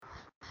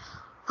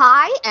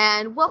Hi,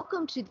 and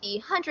welcome to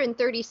the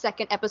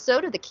 132nd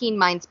episode of the Keen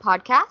Minds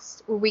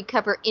podcast, where we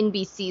cover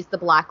NBC's The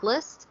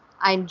Blacklist.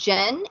 I'm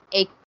Jen,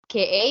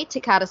 aka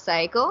Takata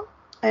Saiko.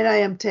 And I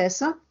am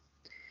Tessa.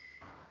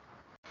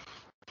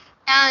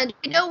 And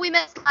I know we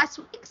missed last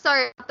week,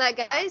 sorry about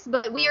that, guys,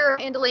 but we are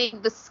handling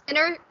the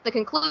Skinner, the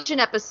conclusion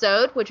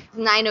episode, which was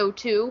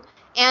 902,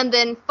 and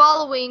then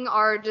following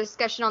our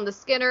discussion on the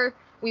Skinner,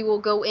 we will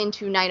go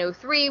into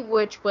 903,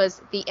 which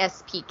was the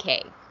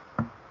SPK.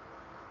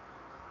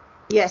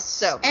 Yes.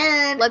 So,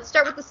 let's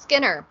start with the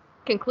Skinner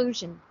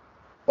conclusion.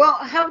 Well,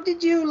 how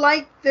did you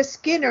like the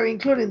Skinner,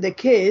 including the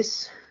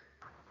kiss?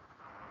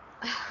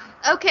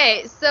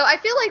 Okay, so I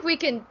feel like we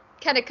can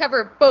kind of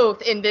cover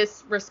both in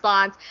this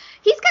response.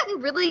 He's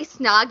gotten really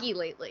snoggy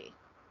lately.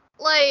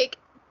 Like,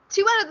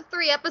 2 out of the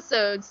 3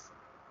 episodes,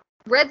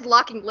 Red's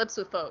locking lips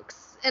with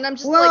folks. And I'm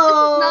just like, this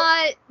is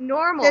not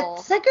normal.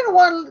 The second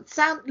one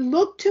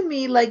looked to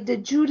me like the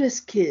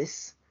Judas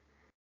kiss.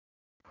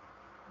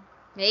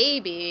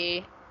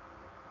 Maybe.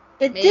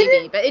 But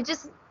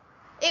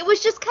it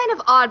was just kind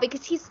of odd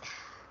because he's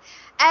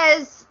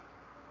as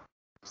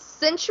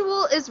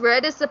sensual as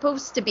Red is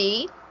supposed to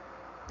be.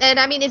 And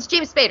I mean, it's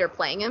James Spader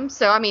playing him,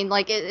 so I mean,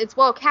 like, it's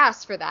well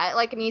cast for that.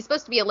 Like, I mean, he's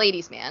supposed to be a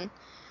ladies' man.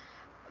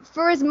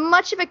 For as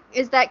much of it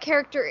as that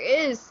character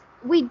is,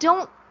 we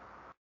don't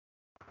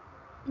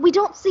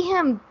see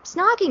him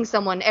snogging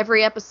someone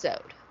every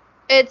episode.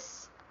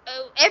 It's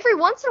every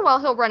once in a while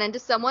he'll run into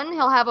someone,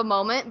 he'll have a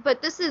moment,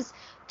 but this is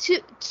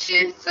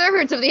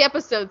two-thirds of the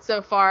episode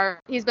so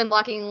far. He's been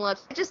locking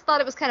lips. I just thought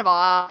it was kind of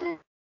odd.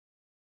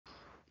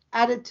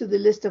 Added to the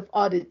list of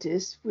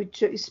oddities,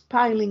 which is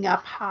piling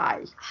up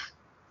high.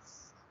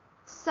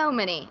 So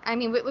many. I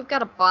mean, we've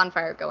got a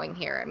bonfire going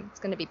here, and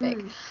it's going to be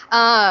big.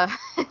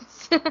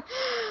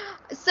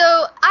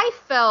 So I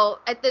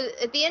felt at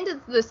the end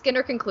of the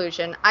Skinner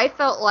conclusion, I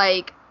felt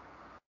like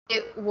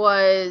I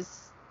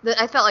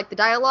felt like the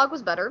dialogue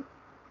was better,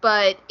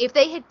 but if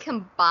they had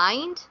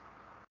combined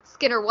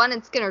Skinner 1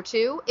 and Skinner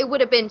 2, it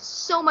would have been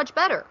so much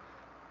better.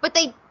 But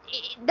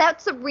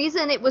that's the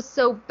reason it was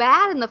so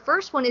bad in the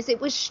first one, is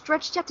it was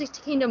stretched out to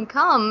Kingdom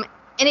Come,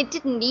 and it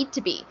didn't need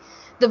to be.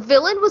 The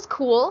villain was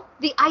cool.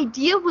 The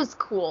idea was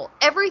cool.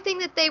 Everything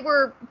that they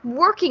were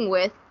working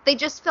with, they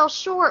just fell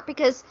short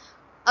because,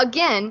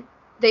 again,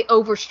 they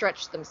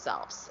overstretched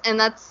themselves. And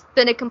that's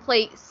been a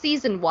complaint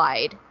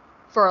season-wide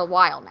for a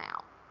while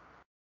now.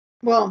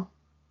 Well,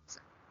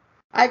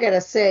 I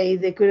gotta say,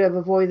 they could have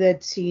avoided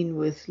that scene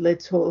with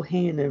Let's Hold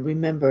Hand and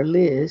Remember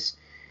Liz.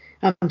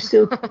 I'm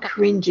still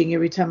cringing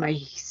every time I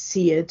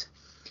see it.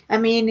 I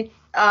mean,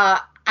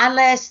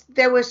 unless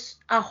there was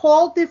a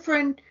whole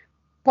different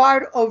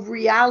part of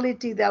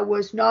reality that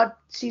was not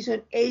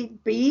season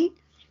 8B,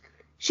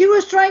 she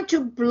was trying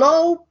to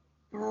blow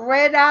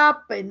Red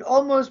up and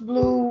almost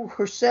blew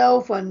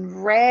herself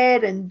on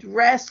Red and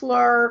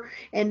Wrestler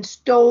and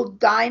stole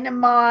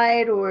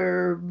dynamite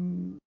or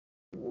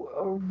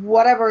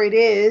whatever it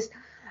is.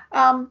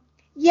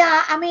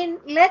 Yeah, I mean,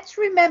 let's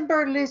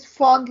remember Liz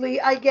fondly.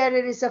 I get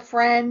it, it's a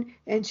friend,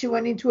 and she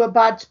went into a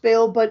bad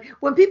spill. But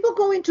when people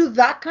go into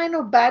that kind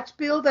of bad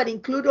spill that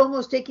include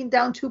almost taking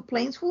down 2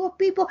 planes full of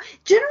people,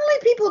 generally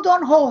people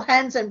don't hold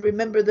hands and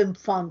remember them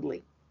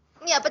fondly.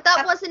 Yeah, but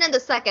that wasn't in the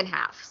second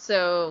half.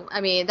 So,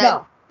 I mean,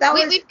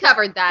 we've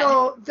covered that.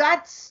 So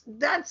that's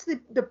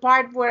the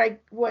part where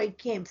I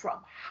came from.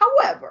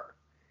 However,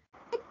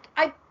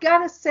 I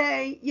gotta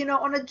say,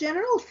 on a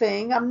general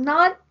thing, I'm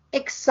not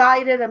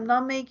excited. I'm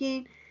not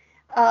making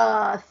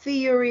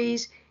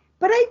theories,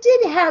 but I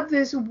did have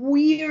this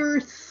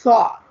weird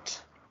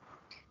thought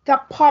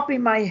that popped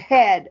in my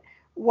head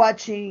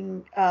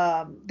watching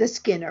the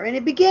Skinner, and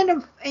it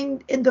began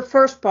in the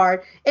first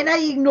part, and I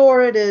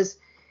ignore it as,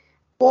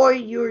 boy,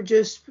 you're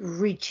just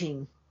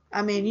reaching.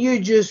 I mean, you're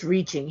just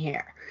reaching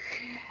here.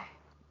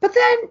 But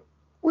then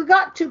we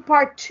got to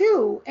part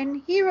 2,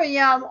 and here I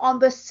am on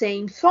the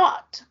same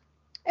thought.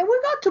 And we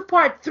got to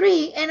part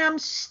 3, and I'm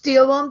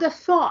still on the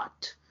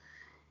thought.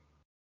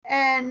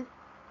 And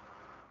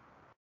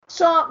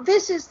so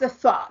this is the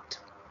thought.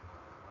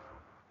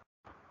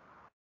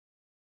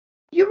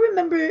 You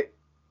remember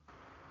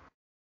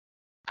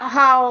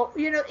how,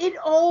 it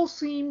all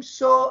seems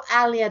so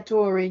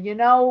aleatory,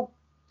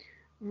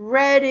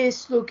 Red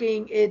is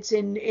looking, it's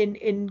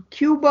in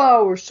Cuba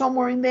or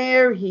somewhere in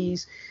there.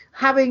 He's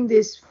having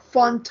this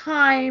fun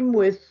time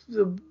with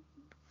the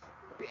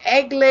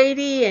egg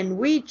lady and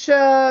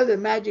Weecha, the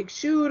magic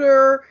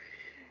shooter,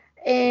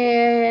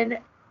 and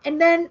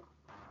then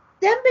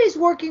Dembe is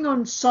working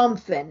on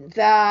something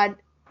that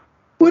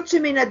puts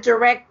him in a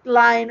direct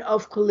line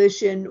of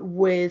collision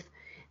with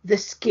the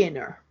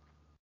Skinner.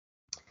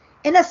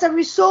 And as a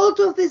result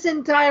of this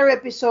entire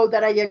episode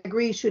that I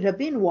agree should have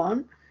been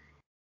one,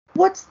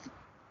 what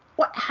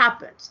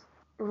happens?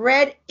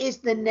 Red is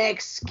the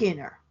next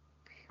Skinner.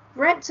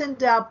 Red's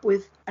ended up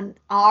with an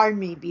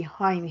army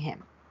behind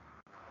him.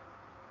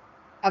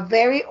 A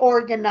very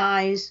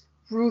organized,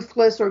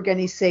 ruthless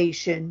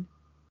organization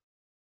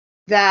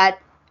that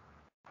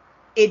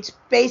it's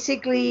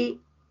basically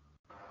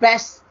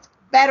best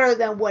better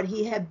than what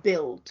he had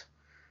built,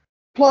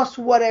 plus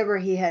whatever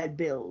he had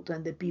built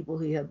and the people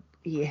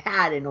he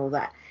had and all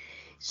that.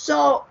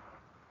 So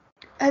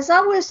as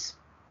I was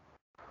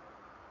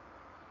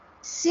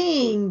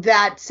seeing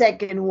that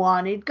second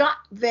one, it got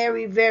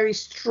very, very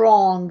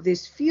strong,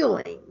 this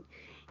feeling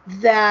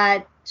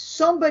that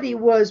somebody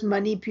was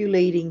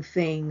manipulating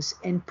things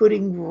and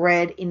putting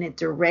Red in a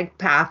direct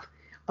path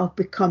of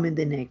becoming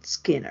the next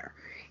Skinner.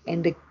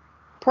 And the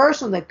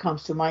person that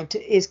comes to mind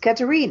is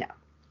Katerina,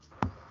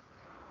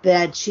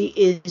 that she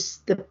is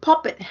the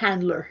puppet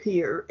handler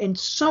here, and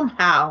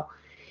somehow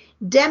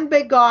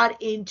Dembe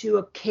got into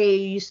a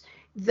case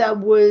that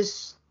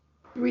was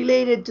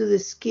related to the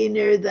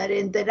Skinner that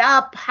ended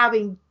up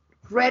having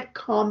Red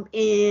come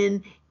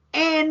in,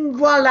 and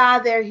voila,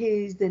 there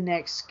he is, the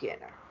next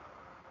Skinner.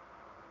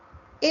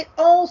 It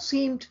all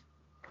seemed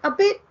a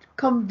bit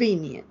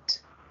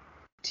convenient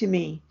to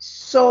me.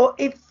 So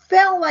it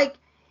felt like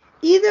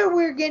either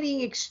we're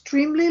getting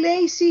extremely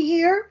lazy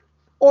here,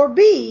 or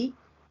B,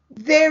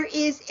 there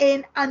is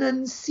an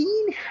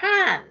unseen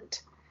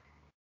hand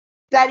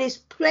that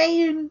is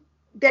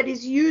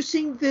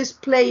using these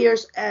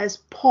players as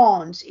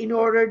pawns in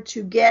order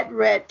to get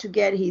Red to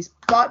get his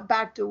butt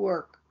back to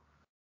work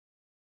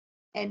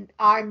and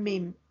arm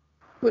him,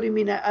 put him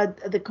in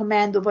the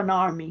command of an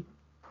army.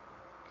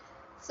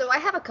 So I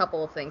have a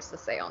couple of things to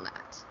say on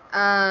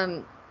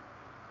that.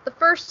 The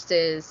first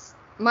is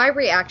my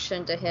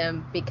reaction to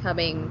him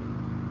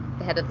becoming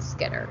the head of the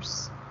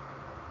Skinners.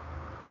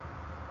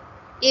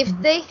 If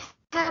they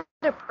had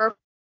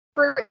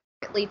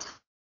appropriately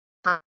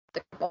timed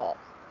the Cabal,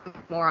 I'm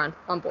more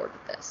on board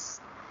with this.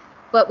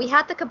 But we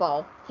had the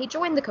Cabal, he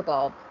joined the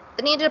Cabal,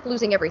 then he ended up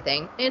losing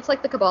everything, and it's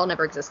like the Cabal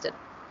never existed.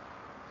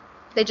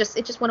 It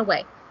just went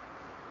away.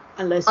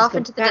 Unless off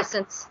into the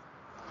distance.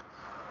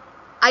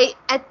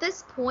 At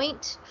this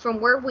point, from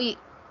where we,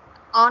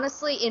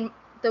 honestly, in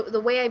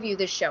the way I view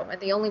this show, and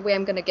the only way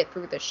I'm going to get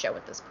through this show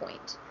at this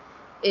point,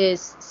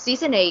 is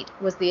Season 8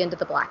 was the end of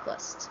the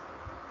Blacklist.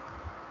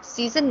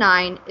 Season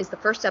 9 is the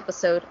first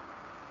episode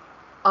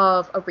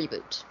of a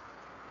reboot.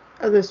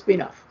 Of the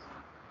spin-off.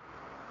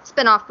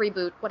 Spin-off,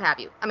 reboot, what have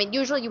you. I mean,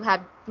 usually you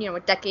have, a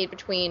decade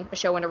between a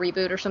show and a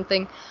reboot or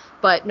something,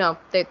 but no,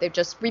 they've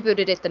just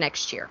rebooted it the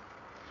next year.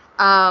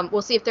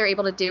 We'll see if they're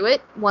able to do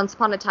it. Once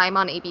Upon a Time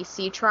on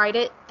ABC tried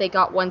it. They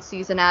got one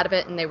season out of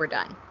it, and they were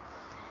done.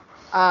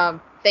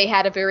 They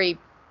had a very,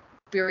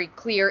 very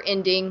clear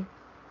ending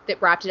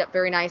that wrapped it up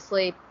very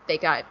nicely. They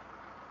got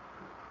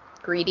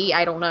greedy,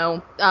 I don't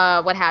know,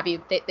 what have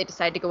you. They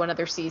decided to go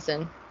another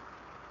season.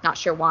 Not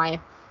sure why.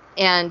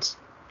 And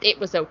it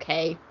was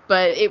okay,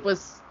 but it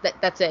was,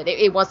 that's it.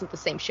 It wasn't the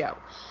same show.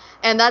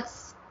 And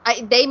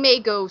they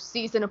may go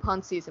season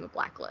upon season of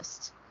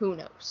Blacklist. Who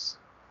knows?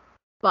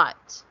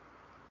 But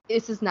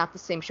this is not the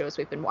same show as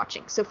we've been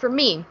watching. So for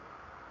me,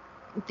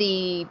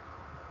 the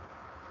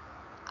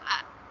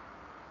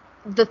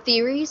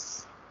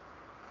theories,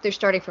 they're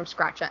starting from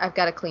scratch. I've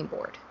got a clean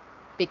board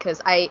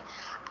because I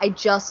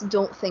just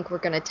don't think we're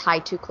going to tie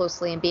too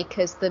closely in,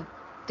 because the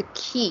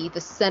key,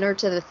 the center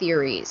to the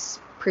theories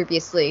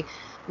previously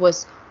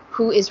was,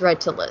 who is Red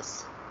to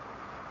Liz?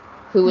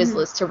 Who is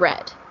Liz to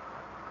Red?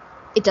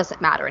 It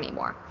doesn't matter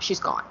anymore. She's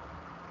gone.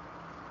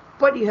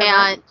 But you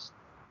have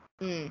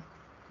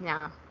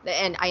yeah,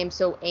 and I am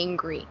so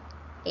angry,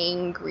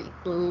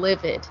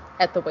 livid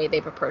at the way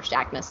they've approached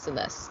Agnes in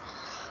this.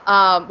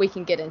 We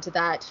can get into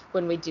that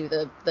when we do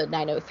the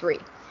 903.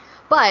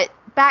 But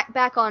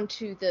back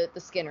onto the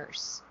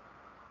Skinners.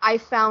 I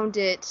found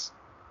it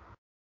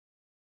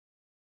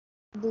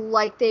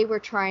like they were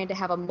trying to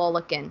have a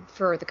mulligan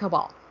for the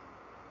Cabal.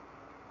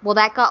 Well,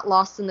 that got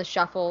lost in the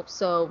shuffle,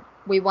 so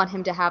we want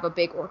him to have a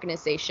big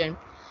organization.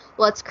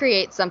 Let's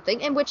create something,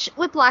 in which,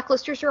 with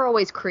Blacklisters, you're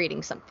always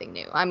creating something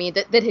new. I mean,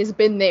 that has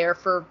been there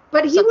for...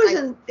 But he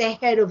wasn't the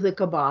head of the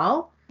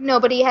Cabal. No,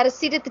 but he had a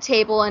seat at the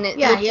table, and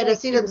he had a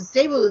seat at the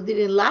table that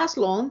didn't last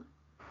long.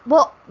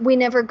 Well, we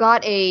never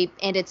got and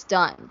it's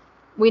done.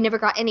 We never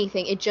got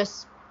anything. It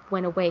just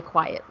went away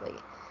quietly.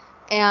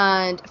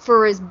 And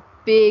for as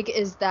big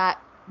as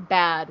that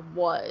bad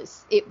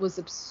was, it was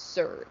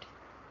absurd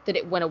that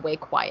it went away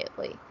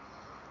quietly.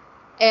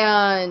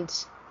 And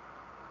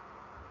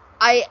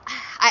I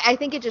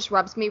think it just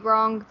rubs me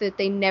wrong that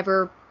they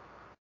never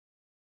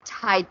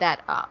tied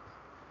that up.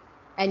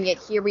 And yet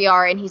here we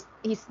are, and he's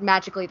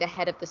magically the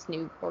head of this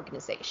new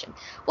organization.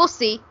 We'll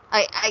see.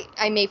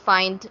 I may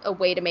find a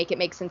way to make it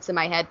make sense in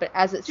my head, but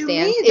as it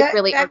stands,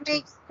 that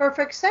makes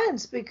perfect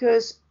sense,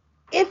 because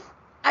if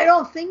I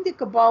don't think the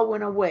Cabal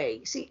went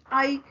away. See,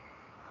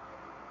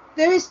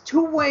 there is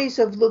two ways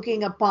of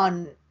looking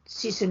upon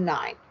season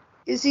 9.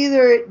 It's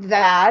either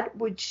that,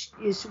 which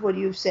is what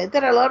you've said,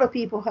 that a lot of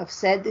people have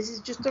said, this is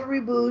just a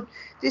reboot,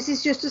 this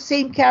is just the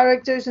same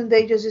characters, and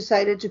they just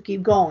decided to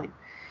keep going.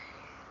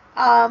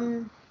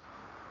 I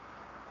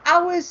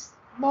was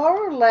more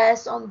or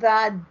less on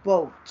that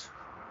boat.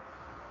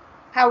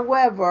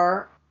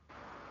 However,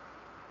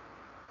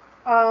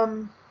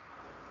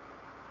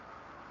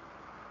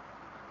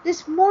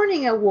 this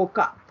morning I woke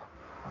up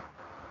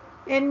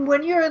And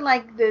when you're in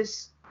like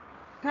this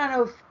kind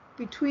of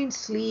between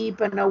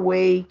sleep and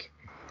awake,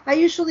 I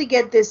usually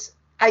get these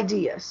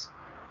ideas.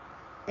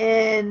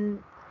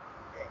 And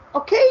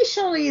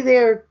occasionally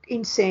they're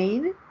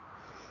insane,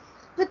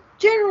 but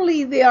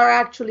generally they are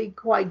actually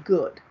quite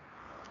good.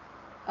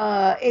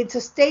 It's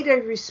a state I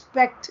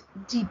respect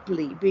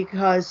deeply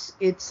because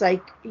it's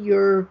like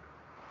you're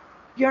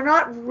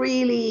not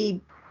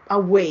really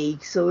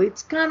awake, so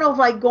it's kind of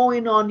like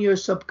going on your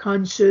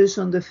subconscious,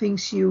 on the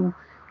things you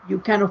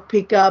kind of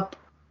pick up.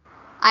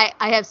 I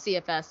have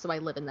CFS, so I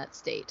live in that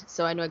state,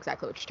 so I know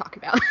exactly what you're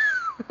talking about.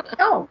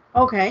 Oh,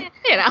 okay.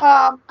 You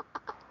know.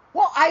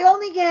 Well, I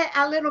only get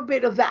a little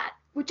bit of that,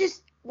 which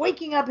is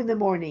waking up in the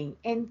morning.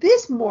 And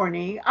this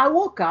morning, I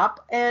woke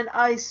up and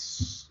I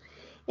was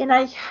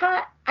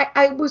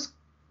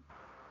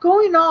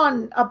going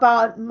on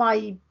about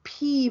my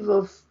peeve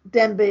of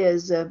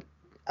Dembe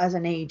as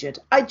an agent.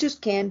 I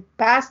just can't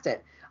pass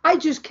it. I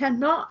just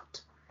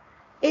cannot.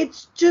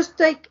 It's just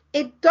like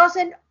it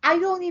doesn't. I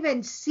don't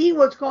even see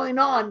what's going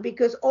on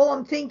because all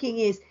I'm thinking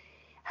is,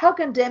 how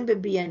can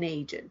Dembe be an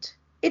agent?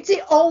 It's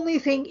the only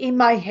thing in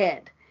my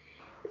head.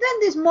 Then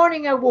this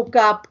morning I woke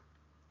up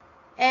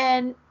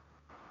and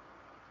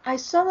I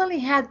suddenly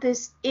had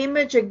this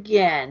image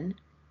again.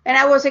 And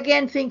I was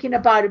again thinking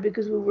about it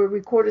because we were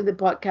recording the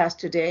podcast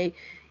today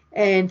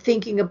and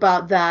thinking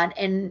about that.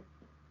 And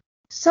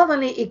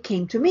suddenly it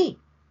came to me.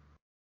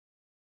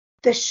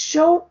 The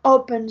show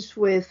opens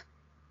with,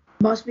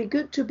 "Must be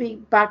good to be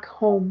back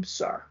home,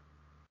 sir."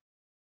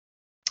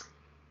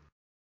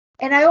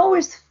 And I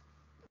always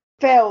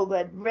felt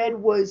that Red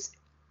was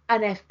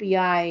an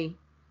FBI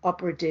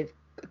operative,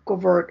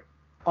 covert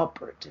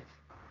operative.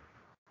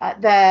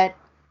 That,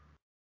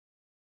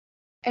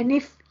 and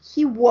if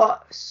he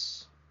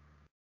was,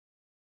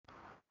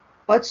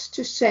 what's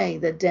to say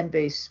that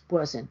Dembase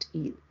wasn't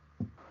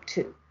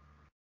too?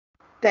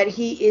 That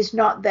he is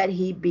not that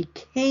he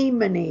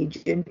became an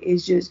agent,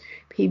 is just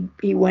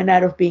he went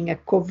out of being a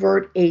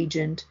covert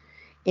agent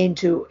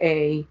into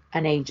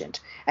an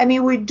agent. I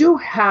mean, we do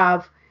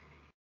have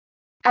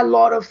a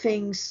lot of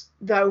things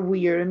that are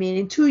weird. I mean,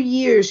 in 2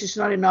 years, it's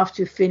not enough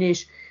to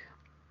finish.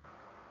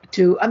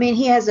 I mean,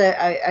 he has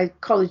a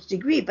college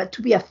degree, but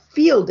to be a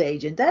field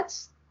agent,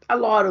 that's a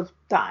lot of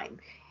time.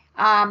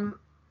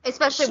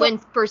 Especially when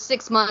for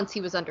 6 months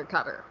he was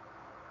undercover.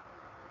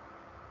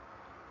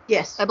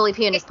 Yes. I believe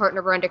he and his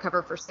partner were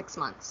undercover for 6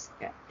 months.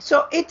 Yeah.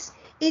 So it's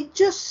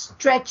just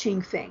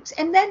stretching things.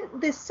 And then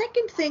the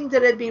second thing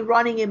that had been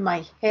running in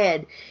my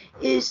head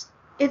is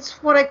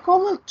it's what I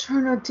call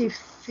alternative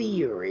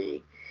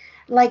theory,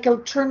 like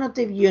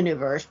alternative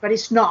universe, but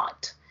it's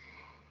not.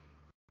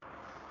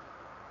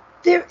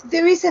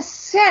 There is a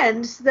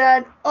sense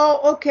that,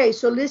 oh, okay,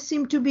 so Liz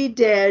seem to be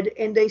dead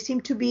and they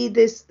seem to be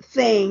this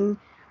thing.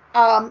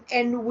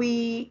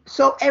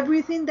 So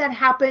everything that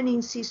happened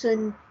in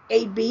season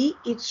 8B,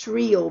 it's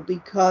real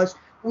because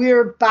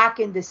we're back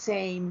in the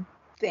same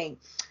thing.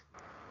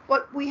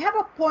 But we have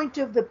a point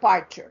of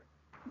departure.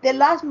 The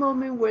last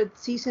moment where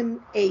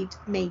season 8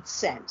 made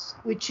sense,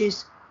 which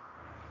is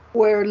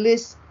where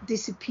Liz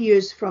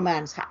disappears from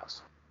Anne's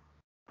house.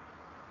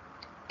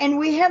 And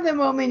we have the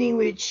moment in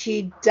which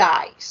she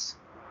dies.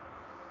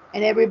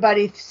 And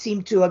everybody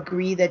seemed to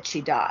agree that she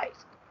died.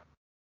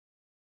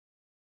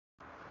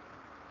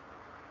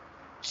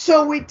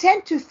 So we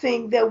tend to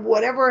think that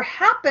whatever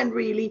happened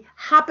really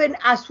happened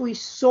as we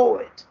saw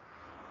it.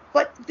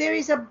 But there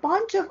is a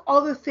bunch of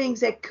other things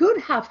that could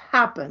have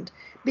happened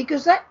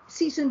because that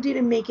season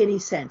didn't make any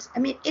sense. I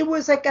mean, it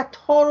was like a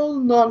total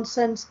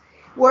nonsense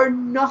where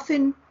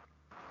nothing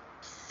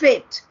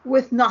fit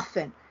with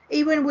nothing.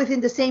 Even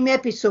within the same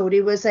episode,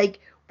 it was like,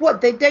 what,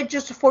 they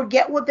just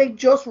forget what they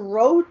just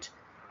wrote?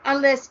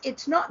 Unless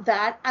it's not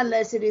that,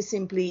 unless it is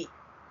simply,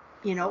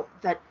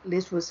 that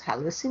Liz was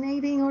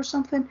hallucinating or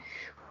something.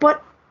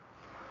 But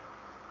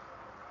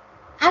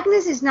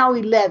Agnes is now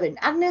 11.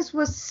 Agnes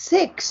was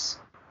 6.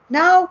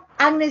 Now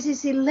Agnes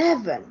is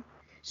 11.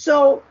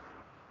 So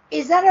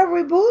is that a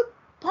reboot?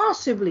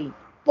 Possibly.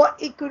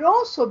 But it could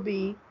also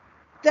be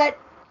that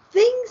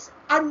things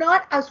are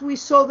not as we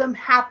saw them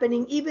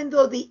happening, even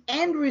though the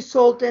end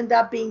result ended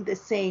up being the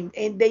same.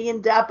 And they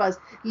end up as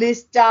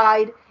Liz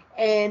died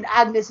and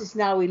Agnes is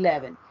now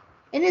 11.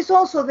 And it's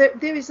also,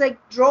 there is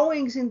like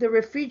drawings in the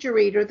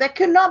refrigerator that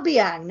cannot be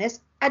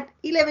Agnes. An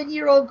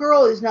 11-year-old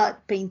girl is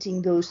not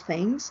painting those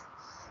things.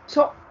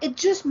 So it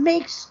just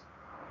makes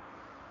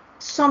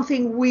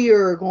something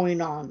weird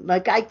going on.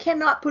 Like I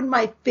cannot put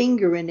my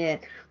finger in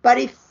it, but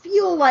it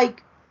feels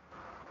like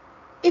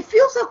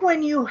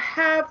when you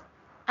have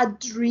a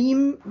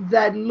dream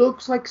that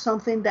looks like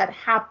something that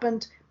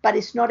happened, but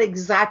it's not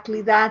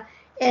exactly that.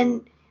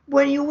 And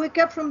when you wake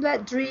up from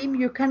that dream,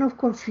 you're kind of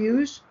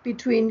confused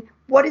between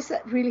what is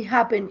that really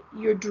happened,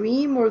 your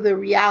dream or the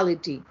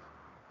reality.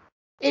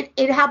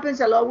 It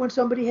happens a lot when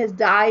somebody has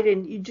died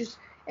and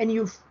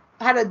you've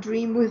had a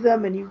dream with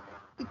them and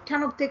it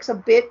kind of takes a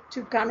bit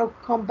to kind of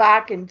come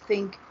back and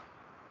think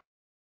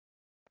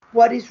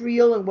what is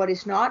real and what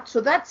is not.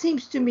 So that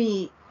seems to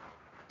me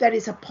that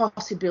is a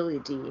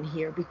possibility in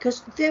here,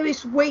 because there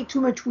is way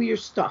too much weird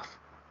stuff.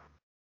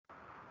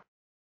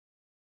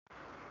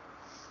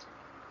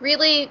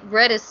 Really,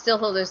 Red is still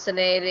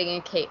hallucinating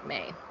in Cape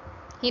May.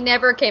 He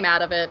never came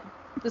out of it.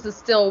 This is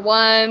still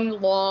one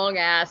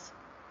long-ass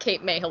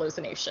Cape May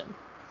hallucination.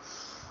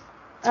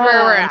 That's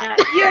where we're at.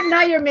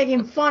 Now you're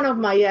making fun of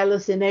my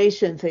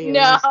hallucination theories.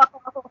 No.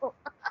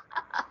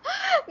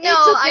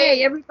 It's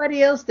okay.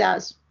 Everybody else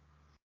does.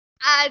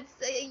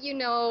 You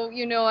know,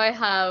 I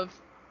have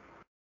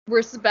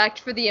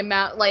respect for the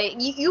amount, like,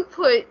 you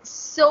put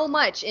so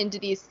much into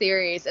these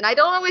theories, and I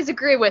don't always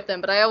agree with them,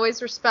 but I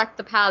always respect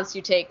the paths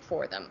you take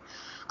for them.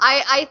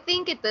 I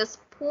think at this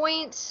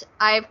point,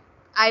 I've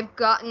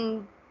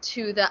gotten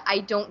to the I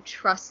don't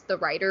trust the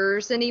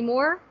writers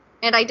anymore,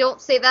 and I don't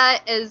say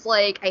that as,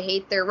 like, I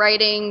hate their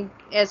writing,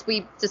 as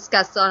we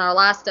discussed on our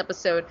last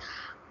episode.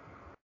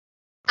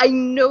 I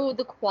know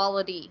the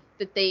quality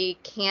that they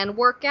can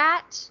work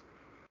at,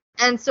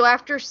 and so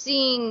after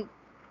seeing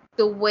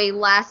the way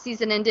last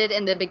season ended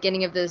and the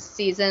beginning of this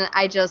season,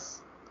 I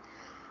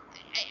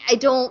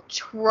don't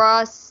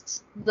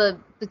trust the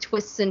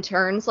twists and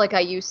turns like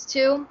I used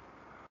to.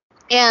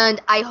 And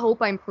I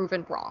hope I'm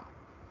proven wrong.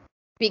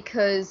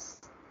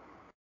 Because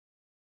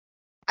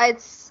I'm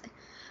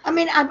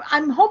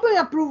hoping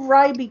I prove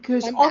right,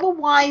 because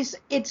otherwise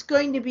it's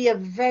going to be a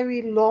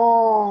very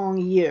long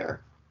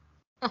year.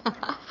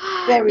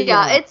 Very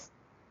long.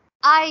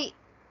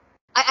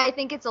 I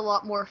think it's a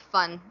lot more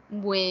fun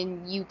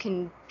when you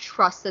can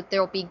trust that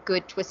there'll be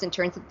good twists and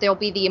turns, that there'll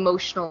be the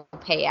emotional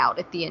payout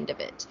at the end of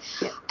it.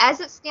 Yeah. As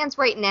it stands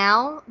right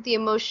now, the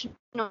emotional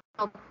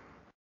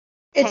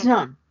it's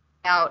none.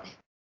 Payout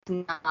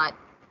is not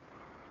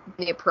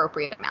the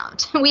appropriate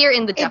amount. We are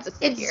in the deficit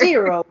it's here.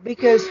 Zero,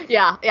 because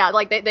yeah,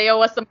 like they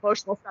owe us some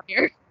emotional stuff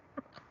here.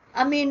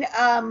 I mean,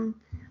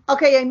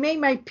 okay, I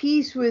made my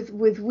peace with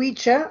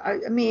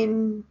Weecha. I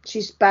mean,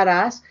 she's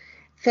badass.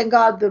 Thank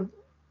God the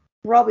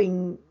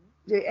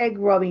egg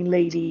robbing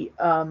lady,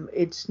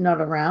 it's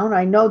not around.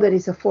 I know that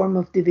it's a form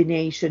of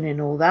divination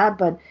and all that,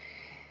 but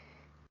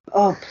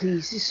oh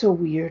please, it's so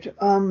weird.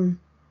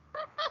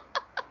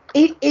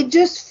 It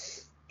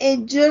just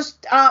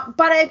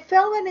but I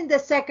felt that in the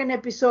second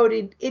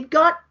episode it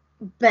got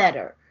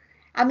better.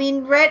 I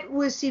mean, Red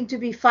seemed to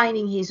be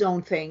finding his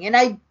own thing, and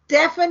I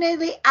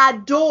definitely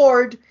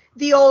adored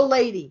the old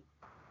lady,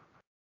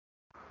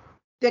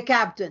 the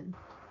captain.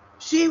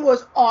 She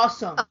was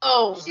awesome.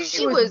 Oh,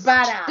 she was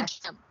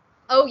badass.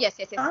 Oh, yes.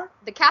 Huh?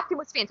 The captain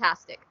was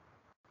fantastic.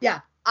 Yeah.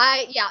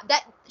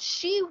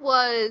 She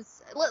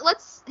was.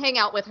 Let's hang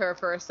out with her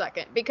for a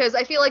second, because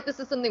I feel like this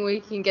is something we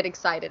can get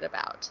excited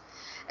about.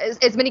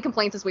 As many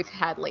complaints as we've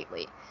had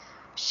lately.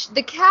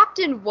 The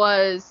captain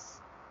was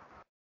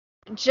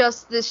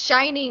just this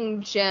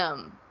shining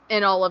gem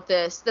in all of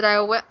this that I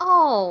went,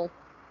 oh,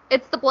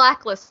 it's the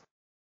Blacklist.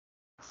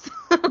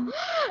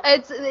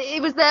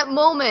 It was that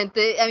moment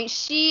that, I mean,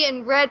 she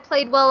and Red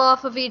played well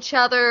off of each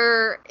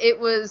other.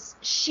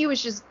 She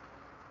was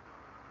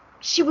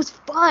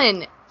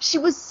fun. She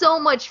was so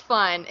much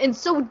fun and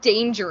so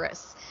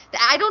dangerous.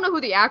 I don't know who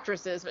the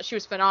actress is, but she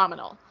was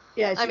phenomenal.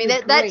 Yeah, I mean,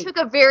 that took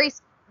a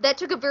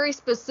very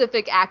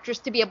specific actress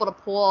to be able to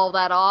pull all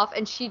that off,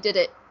 and she did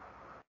it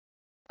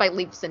by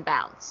leaps and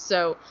bounds.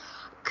 So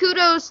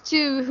kudos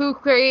to who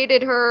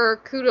created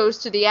her, kudos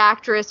to the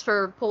actress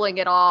for pulling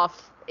it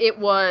off.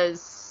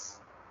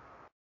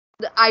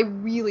 I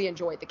really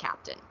enjoyed the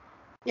captain.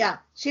 Yeah,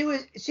 she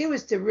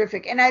was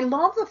terrific. And I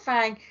love the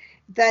fact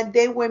that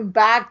they went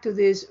back to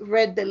this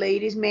Red the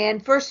ladies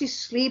man. First he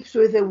sleeps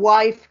with the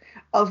wife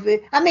of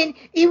it. I mean,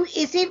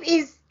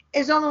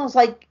 it's almost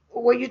like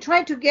when you're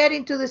trying to get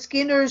into the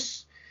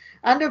Skinner's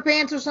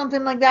underpants or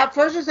something like that.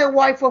 First is the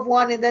wife of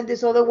one, and then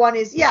this other one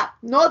is,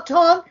 no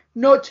tongue,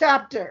 no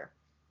chapter.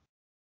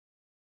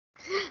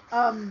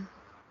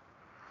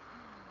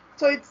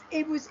 So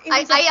it was.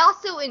 I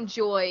also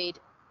enjoyed.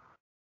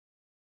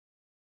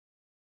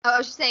 I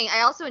was just saying,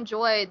 I also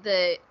enjoyed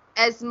that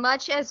as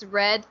much as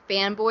Red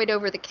fanboyed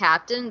over the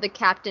captain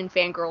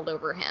fangirled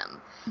over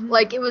him. Mm-hmm.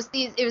 Like, it was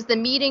the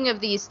meeting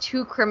of these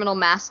two criminal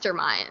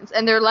masterminds,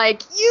 and they're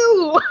like,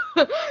 you're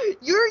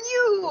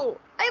you!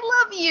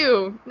 I love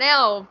you!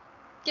 Now,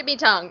 give me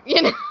tongue,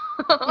 you know?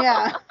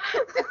 Yeah.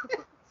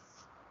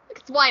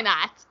 Why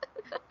not?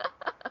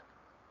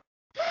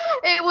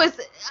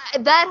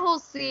 That whole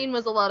scene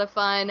was a lot of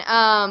fun.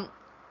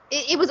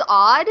 It was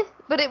odd,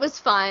 but it was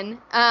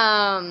fun.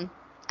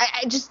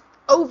 I just,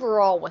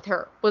 overall with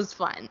her, was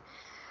fun.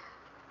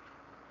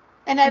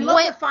 And I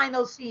love the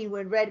final scene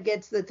when Red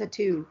gets the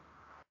tattoo.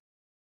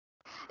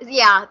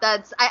 Yeah,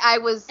 I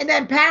was... And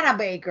then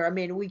Panabaker. I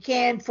mean, we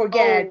can't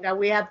forget that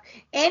we have...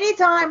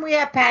 Anytime we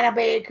have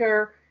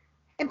Panabaker...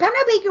 And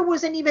Panabaker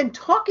wasn't even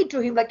talking to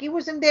him. Like, he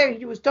wasn't there.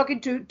 He was talking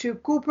to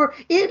Cooper.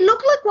 It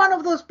looked like one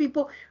of those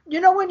people...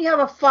 You know when you have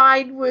a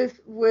fight with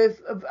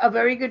a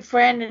very good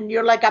friend and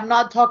you're like, I'm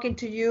not talking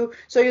to you.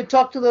 So you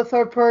talk to the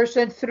third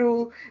person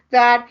through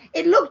that.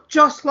 It looked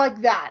just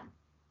like that.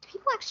 Do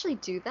people actually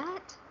do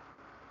that?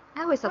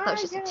 I always thought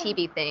that was just a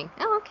TV thing.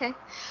 Oh, okay.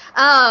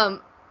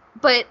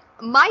 But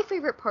my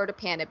favorite part of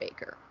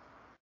Panabaker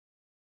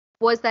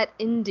was that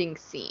ending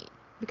scene.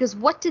 Because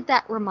what did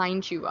that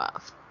remind you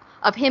of?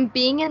 Of him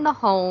being in the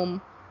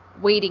home,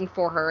 waiting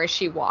for her as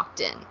she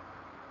walked in.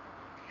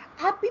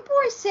 People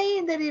are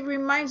saying that it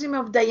reminds him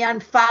of Diane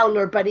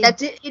Fowler, but it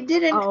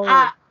didn't.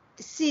 Oh.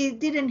 It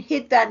didn't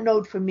hit that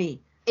note for me.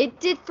 It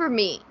did for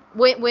me.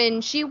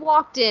 When she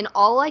walked in,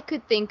 all I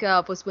could think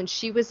of was when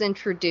she was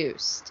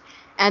introduced,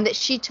 and that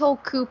she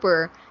told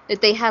Cooper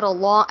that they had a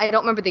long, I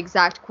don't remember the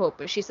exact quote,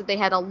 but she said they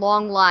had a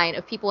long line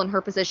of people in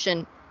her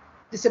position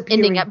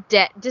ending up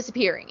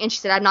disappearing. And she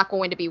said, I'm not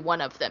going to be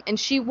one of them. And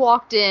she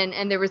walked in,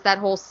 and there was that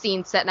whole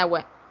scene set, and I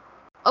went,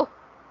 oh,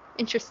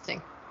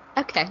 interesting.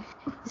 Okay.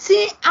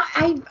 See,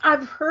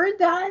 I've heard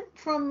that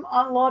from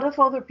a lot of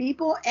other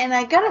people, and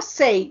I gotta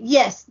say,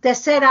 yes, the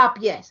setup,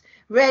 yes.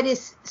 Red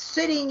is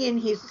sitting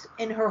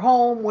in her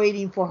home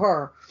waiting for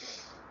her.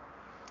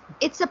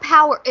 It's a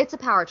power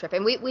trip,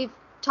 and we've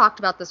talked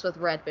about this with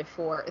Red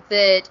before,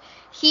 that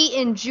he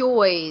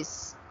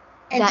enjoys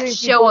that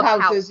show of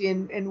houses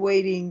and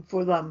waiting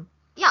for them.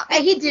 Yeah,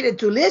 and he did it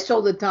to Liz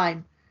all the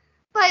time.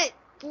 But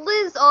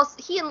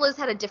he and Liz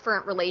had a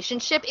different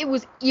relationship. It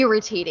was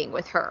irritating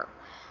with her.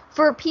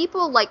 For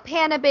people like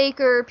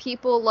Panabaker,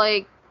 people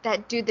like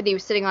that dude that he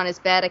was sitting on his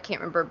bed, I can't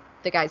remember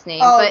the guy's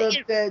name. Oh,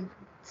 but the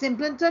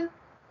Simpleton?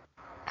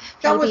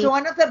 That was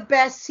one of the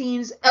best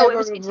scenes ever. It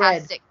was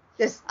fantastic.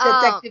 This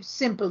Detective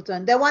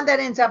Simpleton, the one that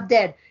ends up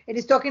dead. And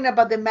he's talking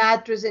about the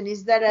mattress, and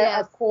is that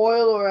a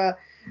coil or a...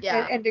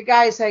 Yeah. And the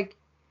guy's like,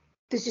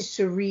 this is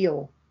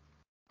surreal.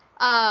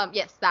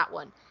 Yes, that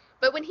one.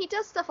 But when he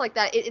does stuff like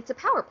that, it's a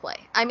power play.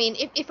 I mean,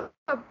 if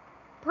a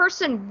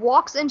person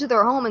walks into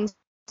their home and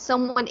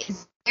someone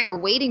is there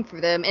waiting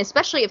for them,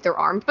 especially if they're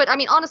armed. But I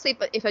mean, honestly,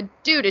 if a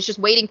dude is just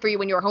waiting for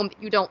you in your home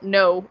that you don't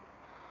know,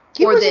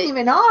 he wasn't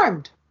even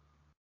armed.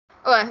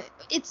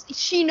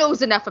 She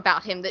knows enough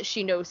about him that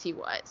she knows he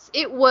was.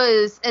 It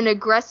was an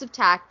aggressive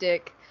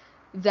tactic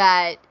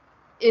that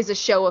is a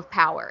show of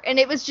power, and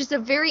it was just a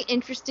very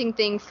interesting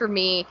thing for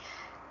me.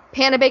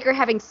 Panabaker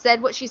having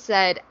said what she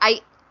said,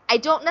 I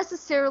don't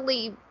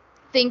necessarily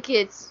think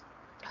it's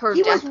her.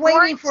 He was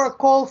waiting for a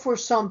call for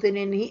something,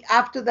 and he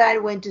after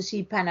that went to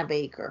see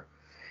Panabaker.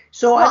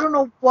 So I don't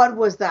know what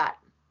was that.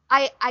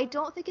 I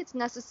don't think it's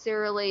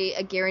necessarily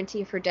a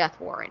guarantee for death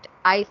warrant.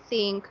 I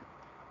think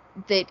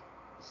that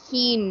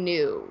he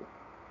knew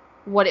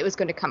what it was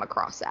going to come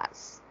across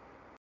as.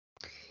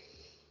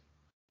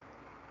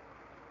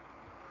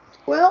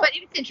 Well, but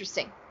it was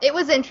interesting. It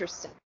was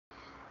interesting.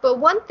 But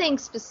one thing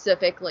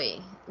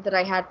specifically that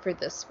I had for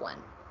this one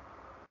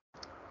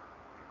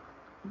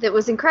that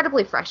was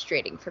incredibly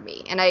frustrating for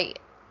me, and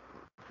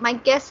my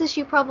guess is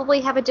you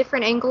probably have a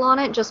different angle on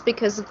it just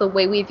because of the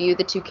way we view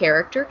the two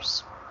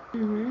characters.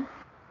 Mm-hmm.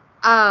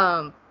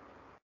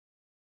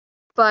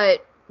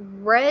 But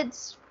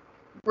Red's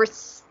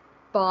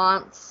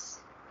response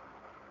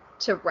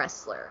to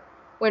Wrestler.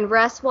 When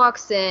Ress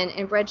walks in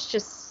and Red's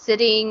just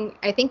sitting,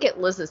 I think at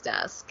Liz's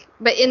desk,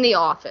 but in the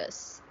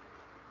office.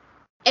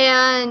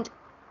 And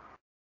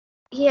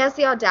he has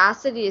the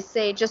audacity to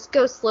say, just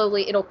go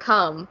slowly, it'll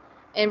come.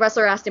 And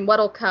Wrestler asked him,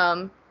 what'll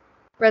come?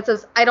 Red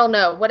says, I don't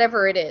know,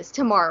 whatever it is,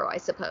 tomorrow, I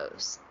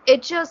suppose.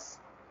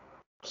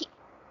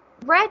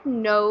 Red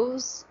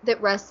knows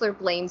that Wrestler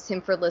blames him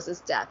for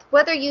Liz's death.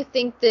 Whether you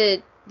think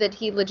that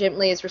he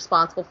legitimately is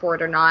responsible for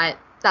it or not,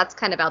 that's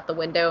kind of out the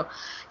window.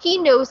 He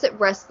knows that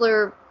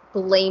Wrestler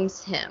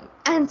blames him.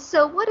 And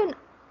so what an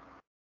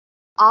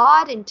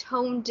odd and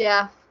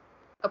tone-deaf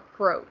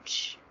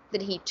approach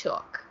that he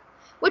took.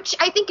 Which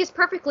I think is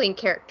perfectly in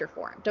character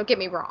for him, don't get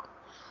me wrong.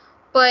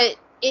 But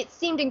it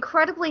seemed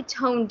incredibly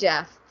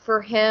tone-deaf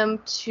for him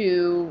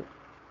to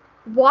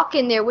walk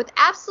in there with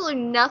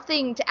absolutely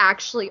nothing to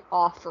actually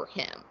offer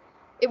him.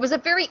 It was a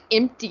very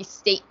empty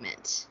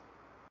statement.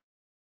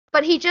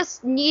 But he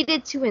just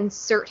needed to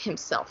insert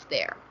himself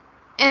there.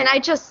 And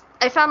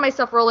I found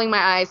myself rolling my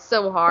eyes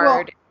so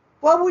hard.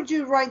 Well, what would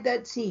you write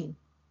that scene?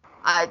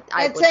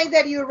 Let's say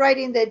that you're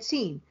writing that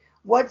scene.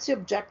 What's the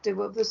objective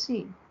of the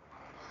scene?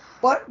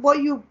 What are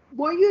you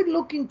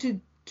looking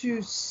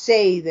to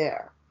say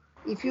there?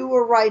 If you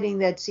were writing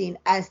that scene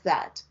as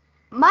that.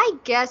 My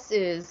guess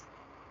is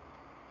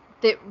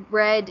that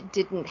Red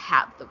didn't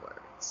have the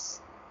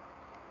words.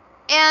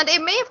 And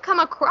it may have come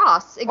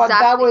across exactly. But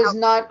that was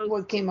not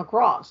what came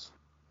across.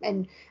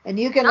 And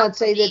you cannot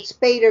say that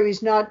Spader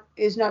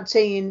is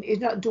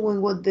not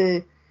doing what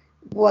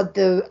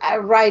the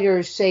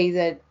writers say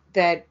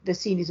that the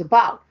scene is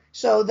about.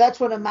 So that's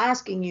what I'm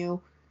asking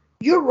you.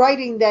 You're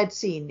writing that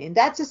scene, and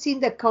that's a scene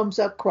that comes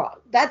across.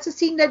 That's a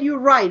scene that you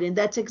write, and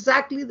that's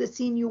exactly the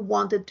scene you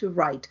wanted to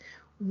write.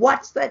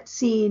 What's that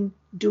scene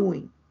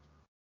doing?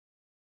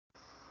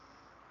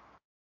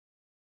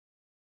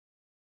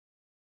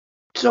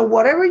 So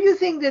whatever you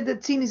think that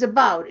the scene is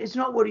about, it's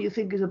not what you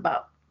think is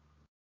about.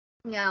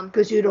 Yeah.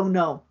 Because you don't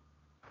know.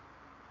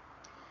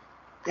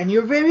 And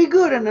you're very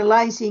good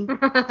analyzing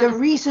the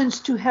reasons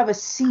to have a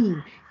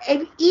scene.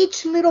 And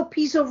each little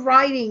piece of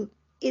writing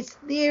is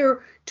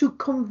there to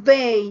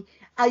convey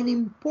an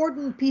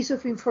important piece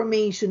of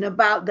information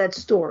about that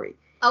story.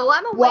 Oh,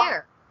 I'm What?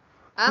 aware.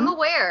 I'm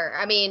aware.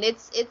 I mean,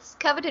 it's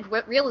coveted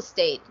real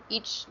estate,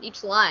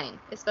 each line,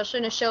 especially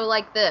in a show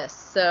like this.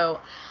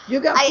 So You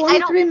got I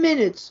don't. 43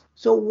 minutes.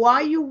 So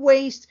why you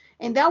waste?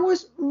 And that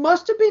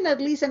must have been at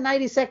least a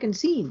 90-second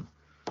scene.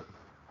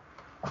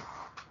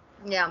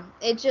 Yeah,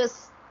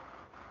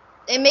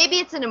 and maybe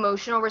it's an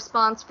emotional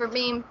response for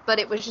me, but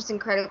it was just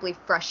incredibly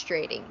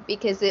frustrating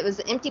because it was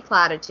an empty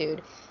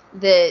platitude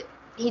that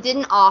he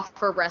didn't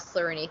offer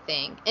wrestler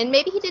anything, and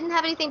maybe he didn't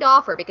have anything to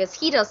offer because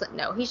he doesn't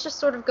know. He's just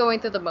sort of going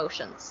through the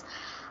motions.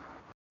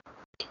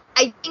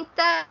 I think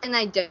that, and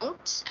I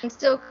don't. I'm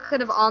still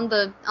kind of on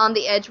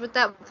the edge with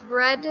that with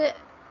Red.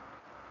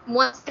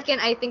 One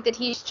second, I think that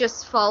he's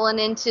just fallen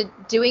into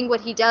doing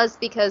what he does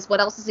because what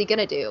else is he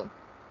gonna do?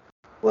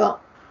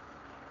 Well,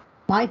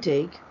 my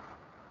take,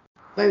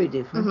 very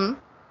different,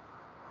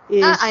 Mm-hmm.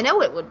 is I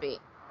know it would be.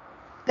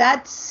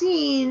 that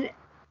scene.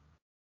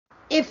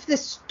 If the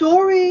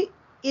story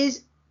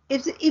is,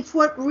 if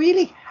what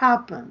really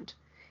happened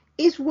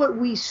is what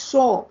we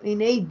saw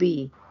in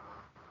AB,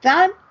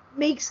 that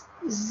makes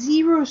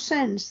zero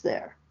sense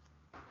there.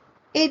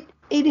 It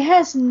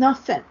has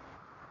nothing.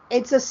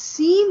 It's a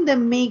scene that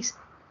makes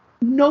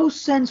no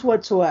sense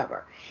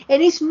whatsoever.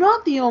 And it's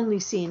not the only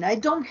scene. I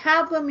don't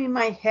have them in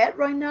my head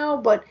right now,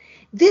 but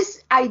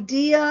this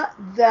idea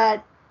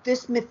that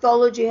this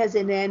mythology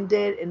hasn't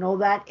ended and all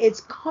that,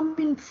 it's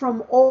coming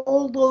from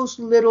all those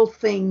little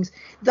things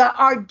that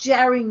are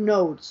jarring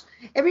notes.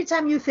 Every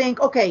time you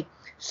think, okay,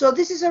 so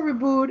this is a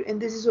reboot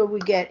and this is what we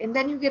get, and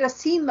then you get a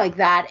scene like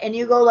that and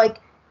you go like,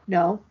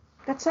 no,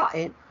 that's not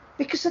it,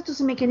 because that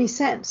doesn't make any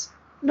sense.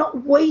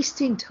 Not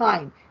wasting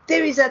time.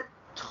 There is a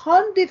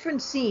ton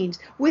different scenes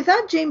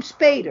without James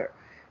Spader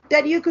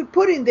that you could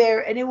put in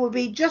there and it would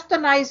be just a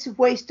nice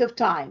waste of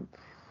time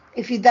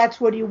that's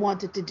what you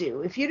wanted to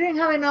do. If you didn't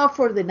have enough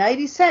for the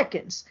 90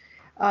 seconds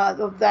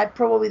of that,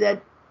 probably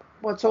that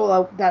what's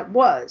all that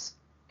was,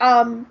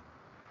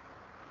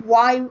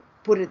 why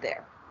put it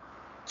there?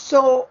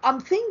 So I'm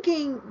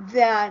thinking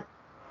that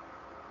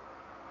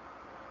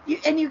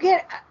you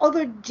get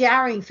other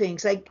jarring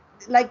things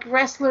like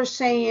wrestlers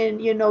saying,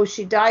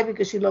 she died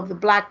because she loved the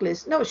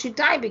blacklist. No, she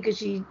died because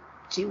she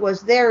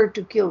was there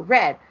to kill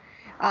Red.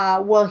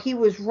 Well, he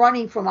was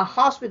running from a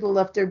hospital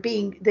after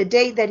being the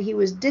day that he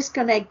was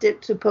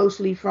disconnected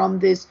supposedly from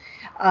this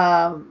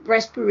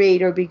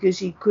respirator because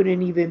he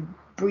couldn't even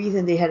breathe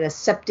and they had a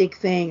septic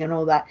thing and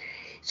all that.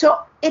 So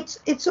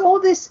it's all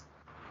these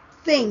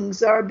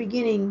things are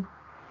beginning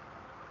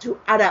to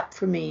add up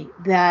for me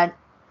that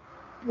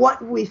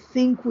what we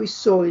think we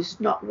saw is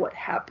not what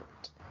happened.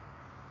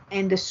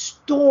 And the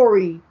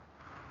story,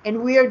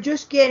 and we are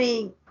just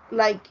getting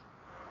like,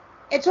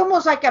 it's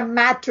almost like a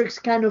Matrix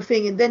kind of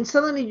thing. And then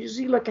suddenly you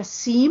see like a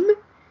seam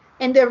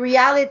and the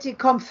reality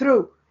come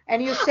through.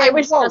 And you say,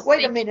 whoa,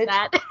 wait a minute.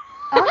 That.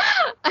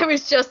 Huh? I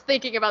was just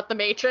thinking about the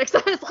Matrix.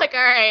 I was like, all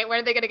right,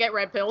 when are they going to get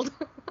red pilled?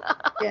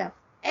 Yeah.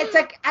 It's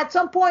like at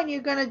some point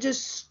you're going to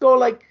just go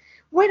like,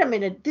 wait a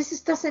minute,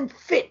 doesn't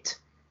fit.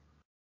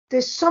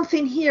 There's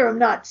something here I'm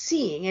not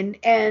seeing.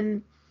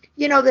 And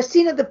the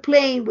scene of the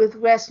plane with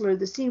wrestler,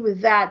 the scene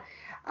with that,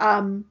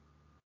 and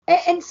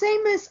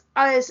same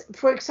as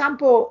for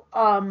example,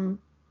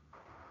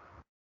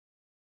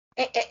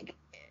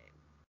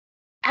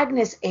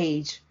 Agnes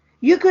age.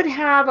 You could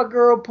have a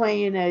girl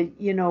playing a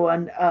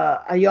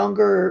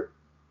younger.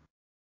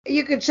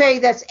 You could say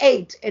that's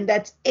 8 and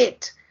that's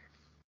it.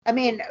 I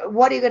mean,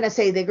 what are you gonna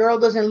say? The girl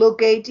doesn't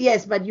look 8,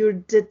 yes, but you're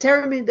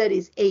determined that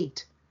it's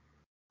 8.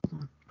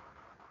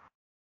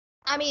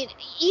 I mean,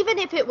 even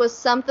if it was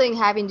something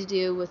having to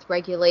do with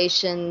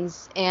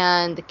regulations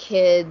and the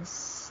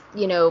kids,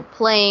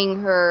 playing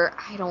her,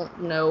 I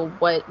don't know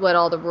what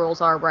all the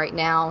rules are right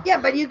now. Yeah,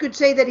 but you could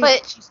say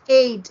that she's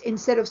 8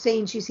 instead of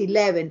saying she's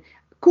 11.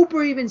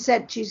 Cooper even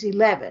said she's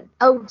 11.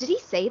 Oh, did he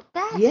say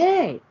that?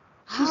 Yeah,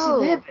 she's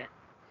 11.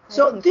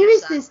 So didn't there catch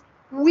is that. this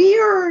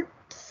weird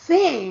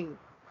thing.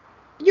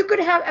 You could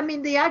have, I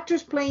mean, the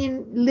actress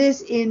playing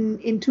Liz in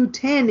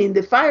 210 in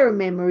the Fire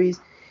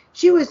Memories,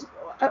 she was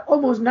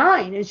almost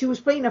 9 and she was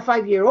playing a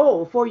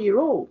 5-year-old,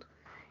 4-year-old.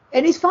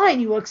 And it's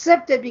fine, you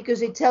accept it because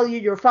they tell you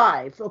you're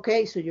 5.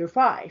 Okay, so you're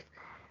 5.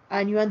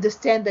 And you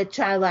understand that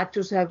child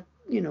actors have,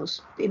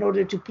 in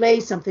order to play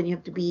something, you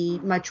have to be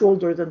much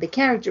older than the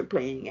character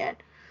playing it.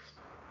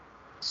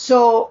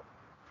 So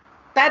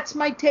that's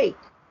my take.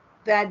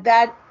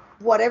 That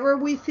whatever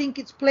we think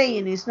it's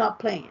playing is not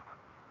playing.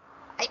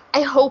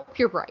 I hope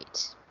you're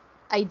right.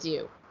 I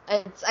do.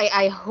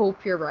 I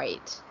hope you're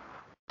right.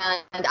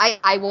 And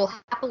I will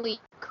happily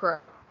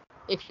correct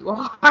if you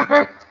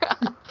are.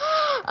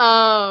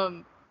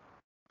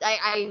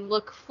 I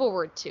look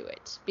forward to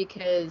it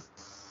because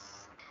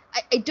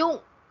I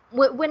don't,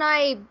 when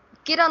I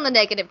get on the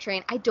negative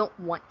train, I don't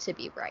want to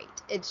be right.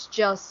 It's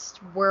just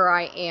where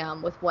I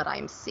am with what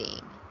I'm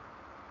seeing.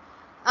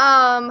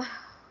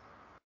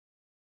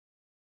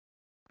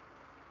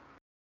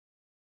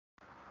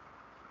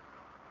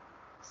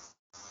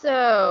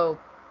 So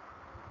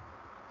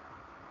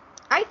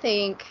I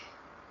think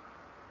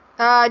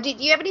Do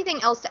you have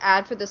anything else to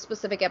add for this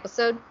specific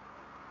episode?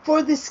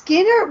 For the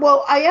Skinner,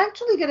 well, I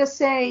actually gotta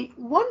say,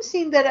 one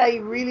scene that I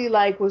really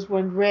like was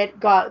when Red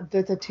got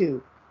the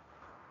tattoo.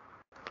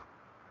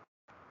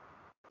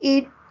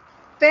 It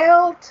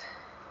felt.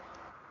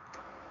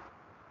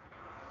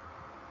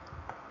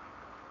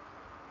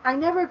 I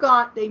never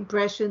got the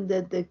impression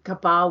that the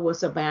cabal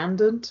was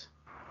abandoned.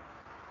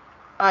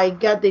 I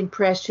got the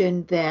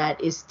impression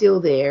that it's still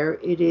there.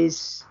 It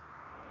is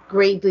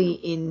greatly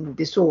in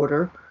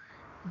disorder,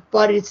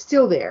 but it's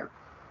still there.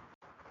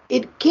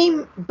 It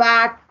came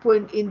back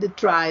when in the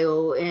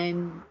trial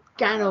and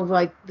kind of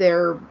like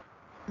they're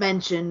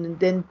mentioned and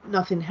then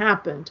nothing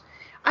happened.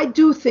 I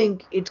do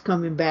think it's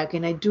coming back,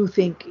 and I do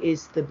think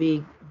it's the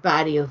big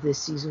baddie of this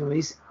season.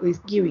 He's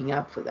gearing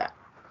up for that.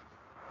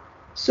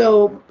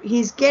 So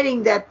he's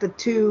getting that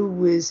tattoo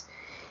was,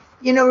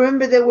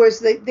 remember there was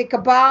the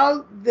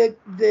cabal,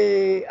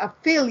 the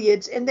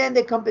affiliates, and then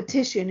the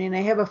competition. And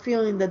I have a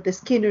feeling that the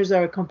Skinners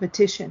are a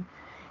competition.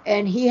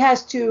 And he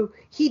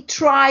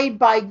tried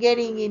by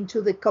getting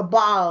into the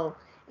cabal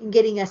and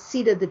getting a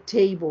seat at the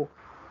table,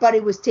 but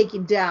it was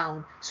taken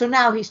down. So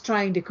now he's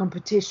trying the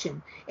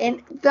competition.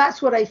 And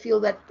that's what I feel,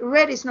 that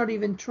Red is not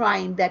even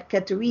trying, that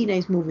Katerina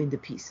is moving the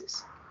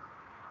pieces.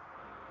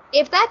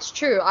 If that's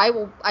true, I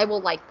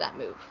will like that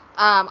move.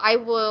 I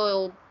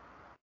will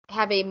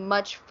have a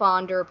much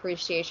fonder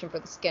appreciation for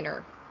the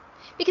Skinner.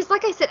 Because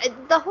like I said,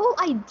 the whole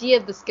idea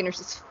of the Skinners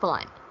is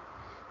fun.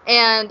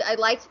 And I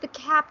liked the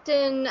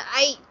captain.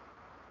 I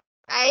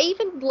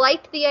even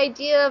liked the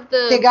idea of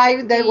the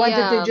guy that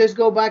wanted to just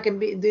go back and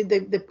be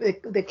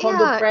the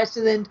condo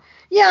president.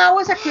 Yeah, I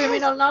was a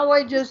criminal. Now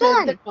I just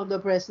am the condo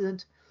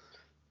president.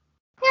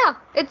 Yeah,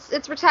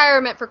 it's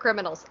retirement for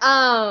criminals.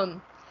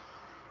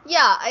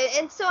 Yeah,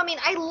 and so I mean,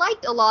 I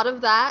liked a lot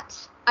of that.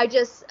 I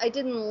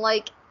didn't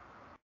like.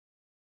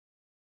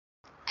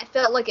 I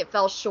felt like it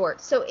fell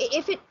short. So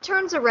if it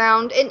turns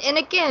around, and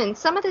again,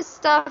 some of this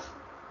stuff,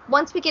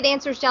 once we get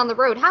answers down the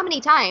road, how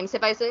many times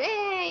have I said,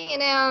 hey,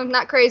 I'm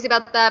not crazy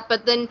about that,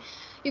 but then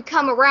you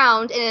come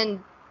around and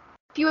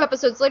a few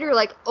episodes later you're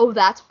like, oh,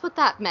 that's what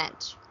that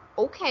meant.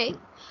 Okay. And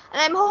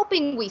I'm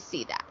hoping we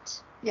see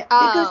that. Yeah,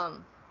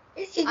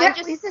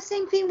 because it's the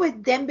same thing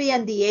with Dembe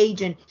and the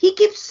agent. He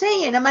keeps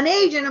saying, I'm an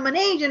agent, I'm an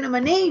agent, I'm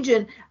an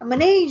agent, I'm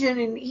an agent,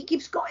 and he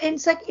keeps going. And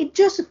it's like, it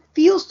just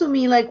feels to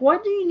me like, why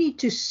do you need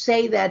to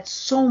say that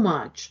so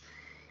much?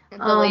 The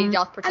lady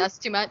doth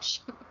protest too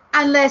much.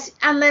 Unless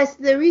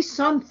there is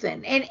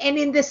something. And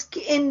in the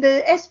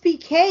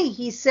SPK,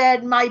 he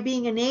said, my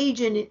being an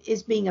agent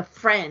is being a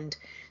friend.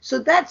 So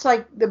that's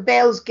like the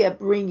bells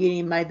kept ringing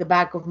in the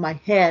back of my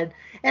head.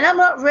 And I'm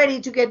not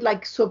ready to get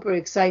like super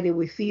excited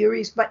with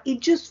theories, but it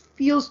just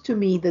feels to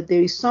me that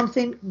there is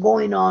something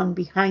going on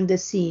behind the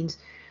scenes.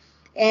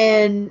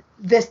 And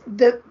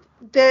the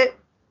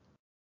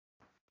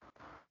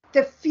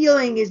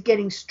feeling is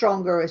getting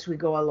stronger as we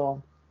go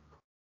along.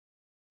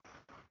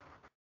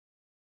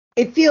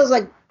 It feels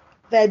like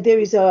that there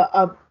is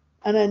an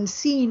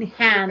unseen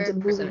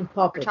hand moving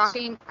puppets. You're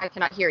talking, I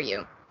cannot hear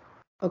you.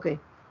 Okay.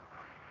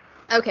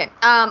 Okay.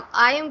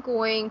 I am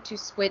going to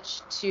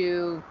switch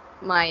to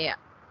my.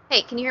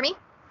 Hey, can you hear me?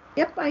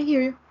 Yep, I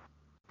hear you.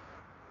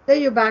 There,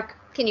 you're back.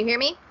 Can you hear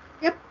me?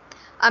 Yep.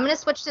 I'm gonna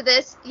switch to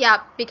this.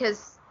 Yeah,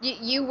 because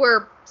you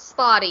were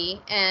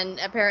spotty, and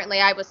apparently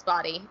I was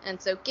spotty,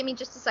 and so give me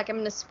just a second.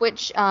 I'm gonna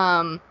switch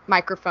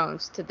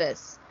microphones to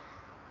this,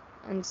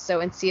 and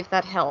see if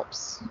that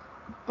helps.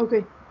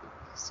 Okay.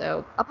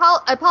 So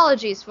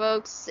apologies,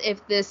 folks,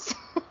 if this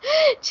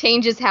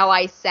changes how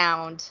I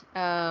sound.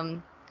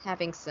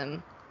 Having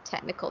some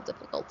technical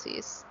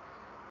difficulties.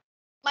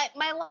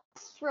 My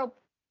last rope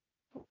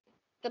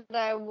that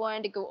I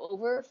wanted to go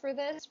over for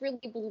this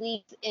really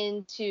bleeds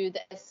into the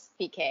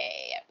SPK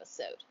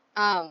episode.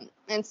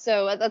 And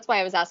so that's why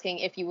I was asking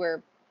if you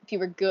were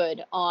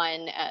good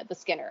on the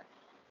Skinner,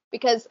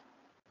 because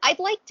I'd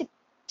like to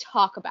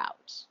talk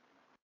about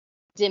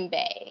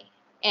Dembe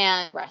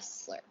and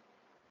Wrestler,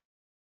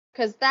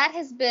 because that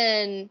has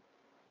been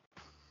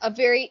a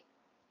very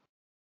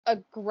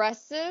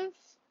aggressive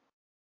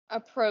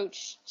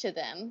approach to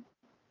them.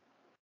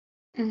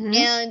 Mm-hmm.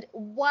 And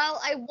while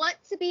I want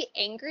to be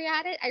angry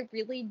at it, I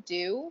really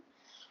do.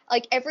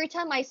 Like, every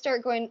time I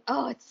start going,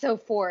 oh, it's so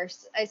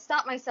forced, I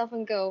stop myself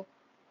and go,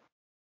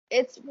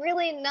 it's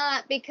really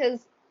not, because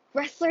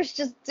Wrestler's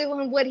just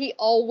doing what he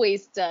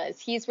always does.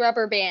 He's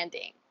rubber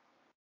banding.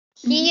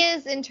 Mm-hmm. He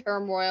is in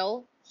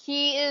turmoil.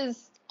 He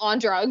is on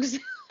drugs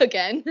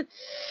again.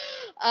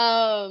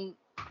 And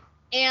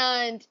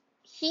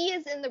he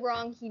is in the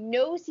wrong. He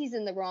knows he's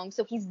in the wrong,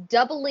 so he's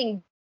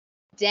doubling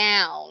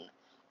down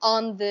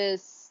on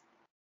this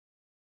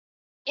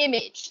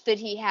image that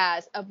he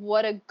has of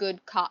what a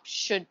good cop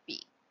should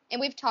be. And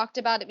we've talked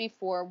about it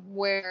before,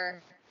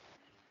 where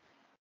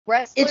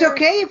it's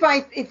okay if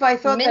I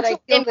thought that I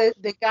killed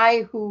the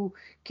guy who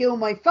killed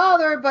my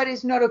father, but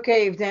it's not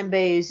okay if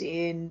Dembe is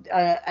in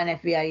an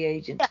FBI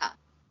agent. Yeah,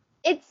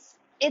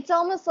 it's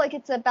almost like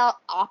it's about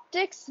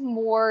optics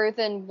more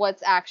than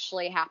what's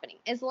actually happening.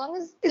 As long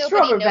as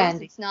nobody knows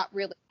it's not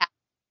really happening.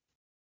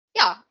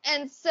 Yeah,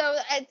 and so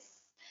it's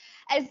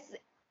as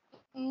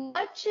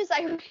much as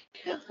I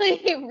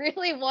really,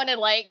 really want to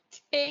like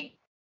take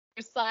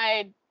your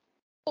side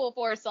full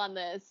force on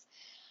this,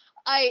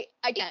 I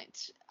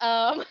can't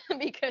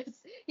because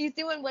he's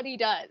doing what he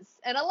does,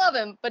 and I love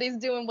him, but he's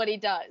doing what he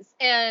does,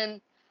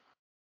 and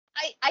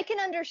I can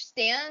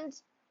understand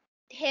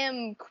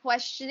him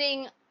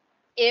questioning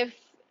if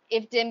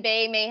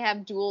Dembe may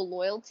have dual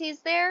loyalties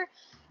there,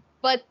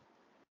 but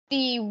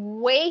the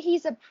way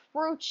he's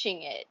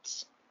approaching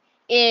it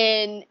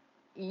in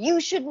you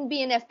shouldn't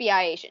be an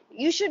FBI agent.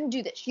 You shouldn't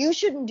do this. You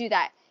shouldn't do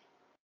that.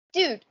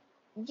 Dude,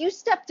 you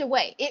stepped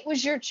away. It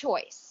was your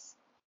choice,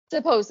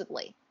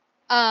 supposedly.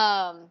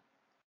 Um,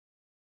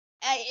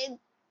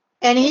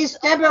 And he it's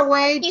stepped almost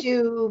away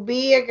to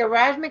be a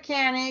garage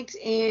mechanic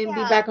and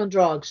be yeah. back on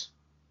drugs.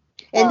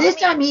 And Well, I this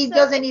mean, time he so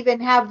doesn't even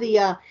have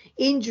the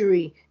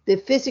injury, the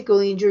physical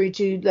injury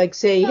to like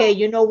say, hey, no,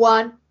 you know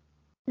what?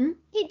 Hmm?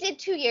 he did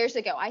 2 years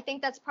ago. I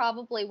think that's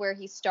probably where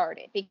he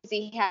started because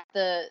he got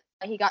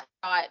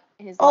shot,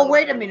 his Oh, lungs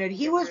wait a were minute.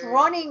 He was injured,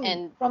 running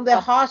and from the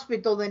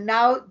hospital and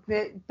now,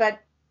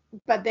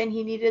 but then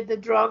he needed the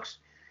drugs.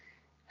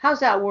 How's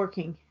that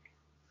working?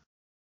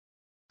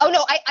 oh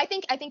no, I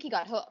think he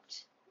got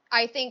hooked.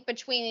 I think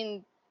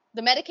between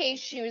the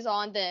medication he was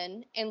on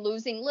then and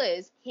losing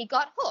Liz, he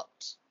got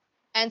hooked,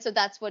 and so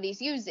that's what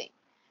he's using.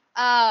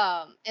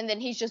 And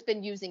then he's just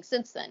been using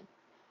since then.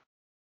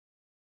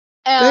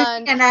 So he's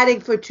been And an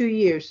addict for 2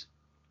 years.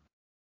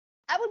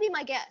 that would be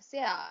my guess,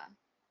 yeah.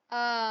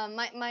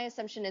 My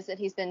assumption is that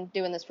he's been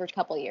doing this for a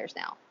couple of years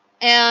now,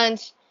 and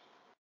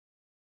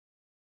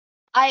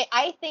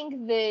I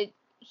think that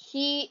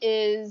he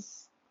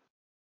is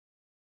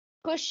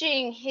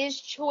pushing his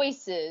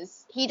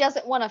choices. He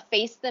doesn't want to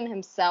face them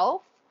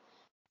himself.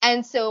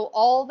 And so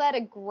all that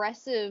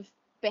aggressive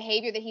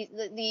behavior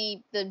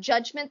that the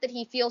judgment that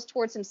he feels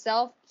towards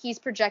himself, he's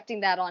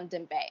projecting that on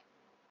Dembe.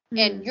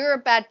 And Mm. you're a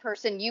bad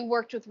person. You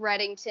worked with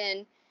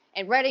Reddington,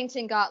 and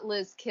Reddington got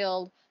Liz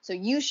killed, so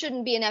you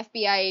shouldn't be an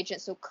FBI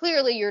agent. So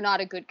clearly you're not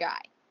a good guy.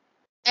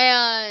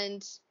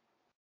 And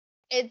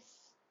it's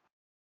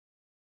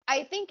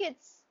I think it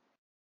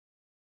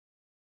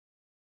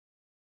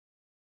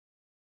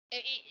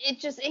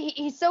just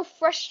he's so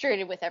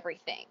frustrated with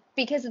everything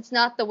because it's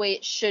not the way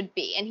it should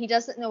be, and he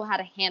doesn't know how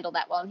to handle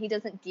that well, and he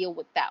doesn't deal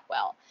with that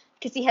well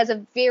because he has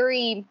a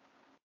very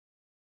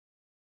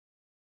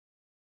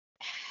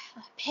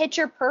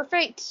picture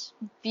perfect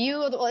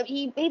view of the,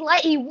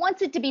 he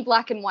wants it to be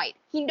black and white.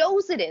 He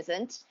knows it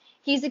isn't.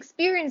 He's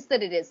experienced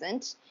that it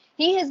isn't.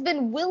 He has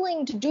been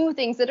willing to do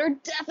things that are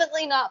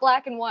definitely not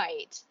black and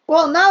white.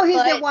 Well, now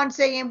he's the But one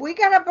saying, we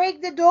got to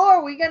break the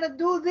door. We got to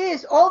do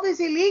this, all these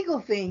illegal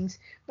things,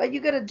 but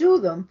you got to do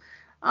them.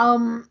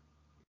 Um,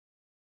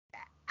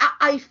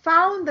 I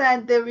found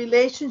that the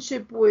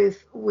relationship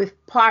with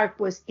Park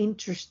was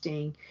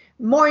interesting,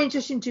 more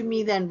interesting to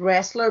me than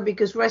Wrestler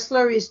because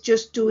Wrestler is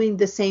just doing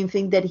the same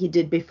thing that he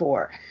did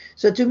before.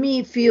 So to me,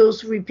 it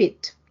feels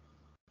repeat.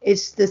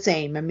 It's the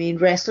same. I mean,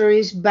 Wrestler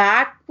is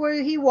back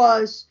where he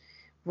was,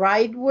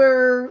 right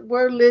where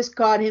Liz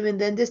caught him,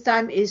 and then this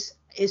time is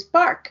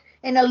Park.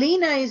 And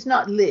Alina is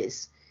not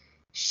Liz.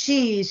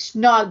 She's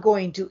not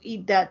going to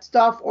eat that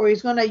stuff, or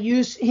he's gonna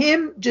use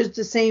him just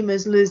the same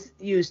as Liz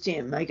used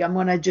him. Like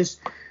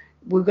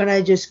we're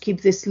gonna just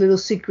keep this little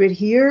secret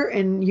here,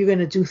 and you're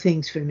gonna do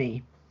things for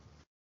me.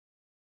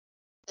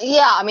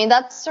 yeah, I mean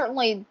that's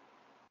certainly.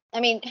 I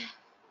mean,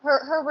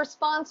 her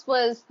response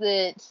was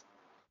that.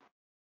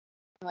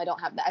 No, I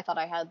don't have that. I thought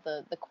I had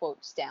the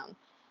quotes down.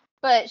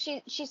 But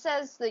she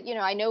says that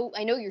I know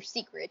your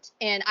secret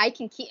and I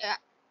can keep.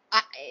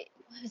 What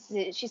is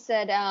it? She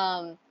said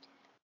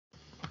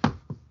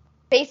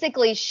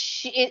basically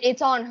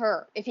it's on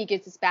her if he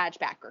gets his badge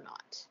back or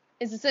not.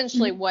 Is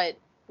essentially Mhm.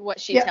 what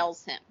she Yeah.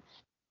 tells him.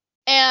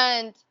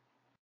 And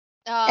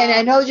And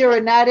I know she you're has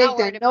an the addict.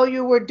 power I to. know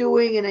you were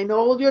doing, and I know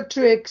all your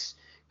tricks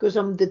because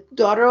I'm the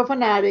daughter of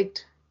an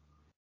addict.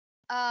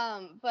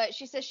 But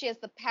she says she has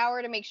the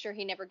power to make sure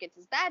he never gets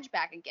his badge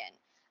back again.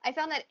 I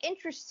found that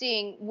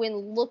interesting when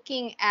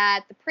looking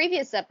at the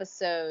previous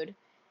episode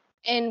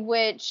in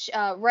which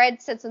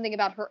Red said something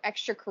about her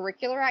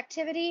extracurricular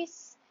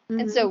activities.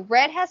 And Hmm. so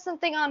Red has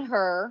something on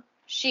her,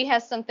 she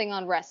has something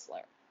on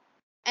Wrestler.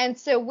 And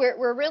so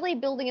we're really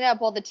building it up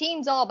while the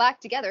team's all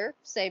back together,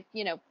 say,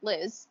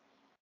 Liz.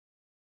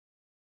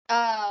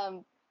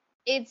 Um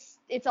it's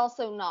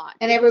also not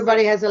And because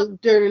everybody there's has still a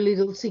dirty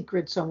little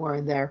secret somewhere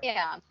in there.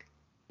 yeah,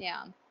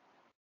 yeah.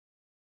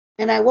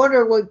 And I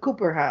wonder what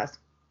Cooper has.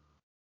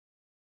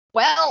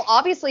 Well,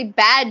 obviously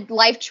bad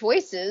life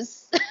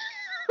choices,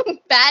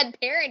 bad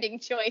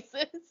parenting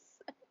choices.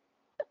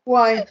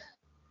 Why?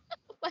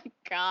 My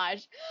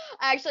gosh.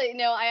 Actually,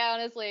 no, I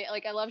honestly,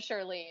 like, I love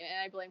Charlene,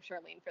 and I blame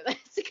Charlene for this.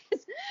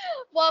 Because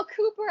while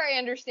Cooper, I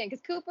understand,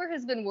 because Cooper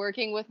has been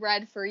working with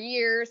Red for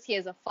years. He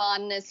has a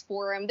fondness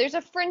for him. There's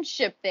a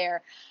friendship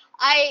there.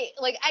 I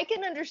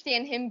can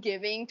understand him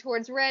giving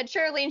towards Red.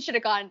 Charlene should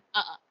have gone,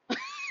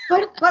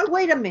 But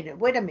wait a minute,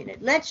 wait a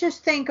minute. Let's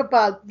just think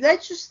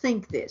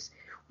this.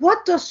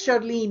 What does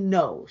Charlene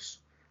knows?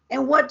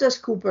 And what does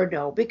Cooper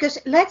know? Because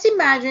let's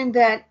imagine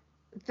that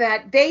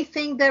they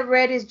think that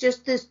Red is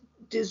just this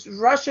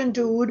Russian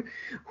dude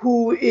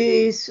who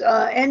is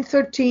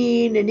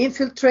N13 and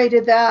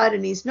infiltrated that,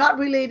 and he's not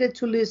related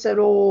to Liz at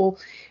all,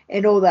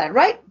 and all that,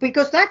 right?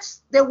 Because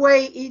that's the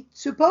way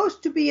it's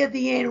supposed to be at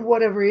the end,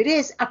 whatever it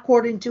is,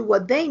 according to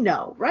what they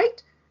know,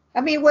 right?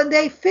 I mean, when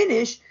they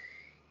finish,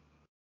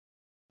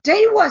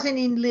 they weren't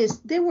in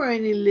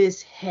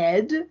Liz's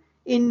head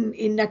in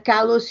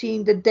Nakalo,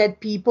 seeing the dead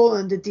people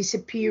and the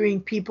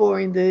disappearing people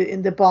in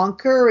the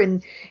bunker,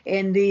 and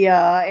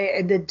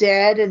the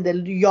dead and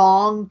the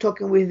young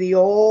talking with the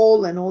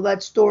old, and all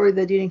that story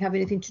that didn't have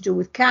anything to do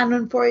with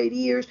canon for 8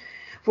 years.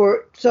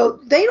 So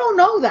they don't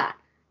know that.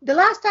 The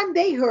last time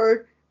they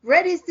heard,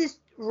 Red is this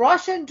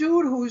Russian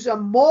dude who's a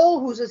mole,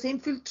 who's has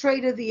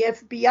infiltrated the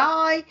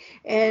FBI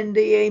and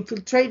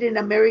infiltrated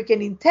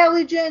American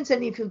intelligence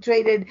and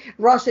infiltrated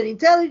Russian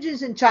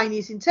intelligence and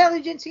Chinese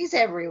intelligence. He's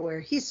everywhere.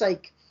 He's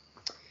like,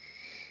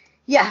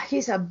 yeah,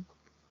 he's a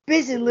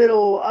busy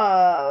little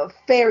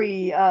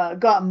fairy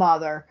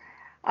godmother,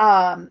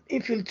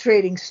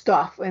 infiltrating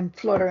stuff and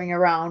fluttering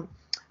around.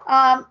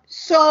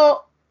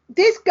 So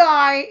this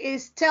guy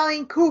is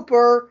telling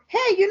Cooper,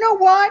 hey, you know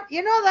what?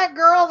 You know that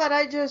girl that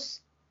I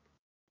just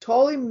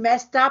totally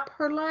messed up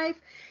her life?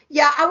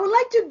 Yeah, I would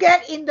like to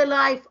get in the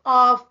life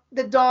of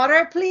the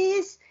daughter,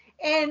 please.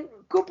 And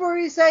Cooper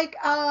is like,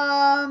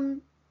 oh,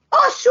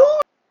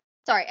 sure.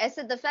 Sorry, I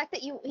said the fact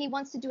that he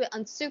wants to do it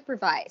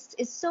unsupervised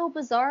is so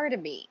bizarre to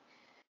me.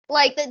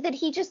 Like, that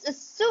he just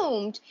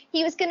assumed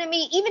he was going to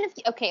meet, even if,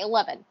 okay,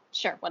 11,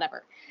 sure,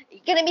 whatever.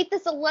 Going to meet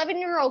this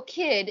 11-year-old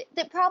kid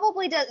that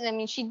probably doesn't, I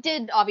mean, she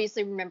did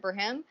obviously remember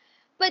him,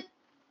 but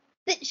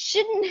that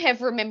shouldn't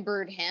have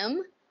remembered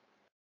him.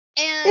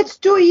 And it's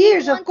 2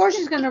 years. Of course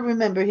she's going to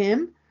remember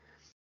him.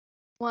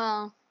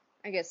 Well,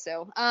 I guess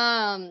so.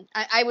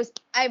 I was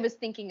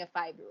thinking a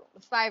 5-year-old. A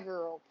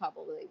 5-year-old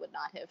probably would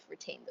not have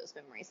retained those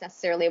memories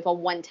necessarily of a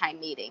one-time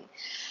meeting.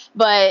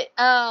 But,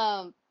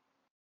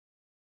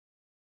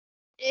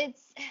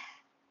 it's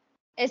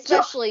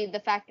especially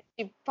the fact that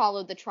she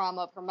followed the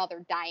trauma of her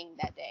mother dying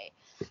that day.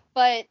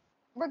 But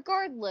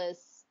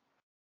regardless,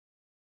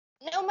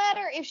 no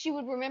matter if she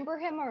would remember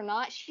him or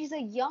not, she's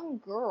a young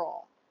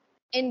girl,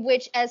 in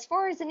which, as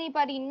far as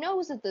anybody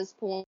knows at this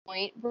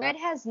point, Red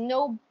has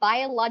no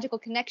biological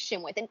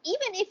connection with. And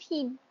even if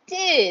he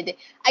did,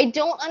 I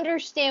don't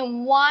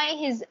understand why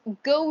his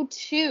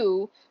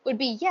go-to would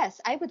be,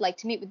 yes, I would like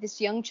to meet with this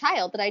young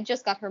child that I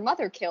just got her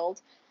mother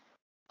killed.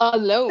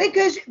 Alone.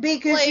 Because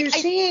like, you're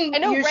seeing. I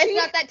know Red's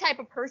not that type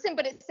of person,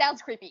 but it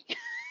sounds creepy.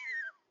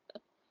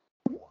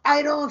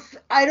 I don't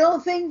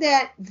think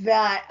that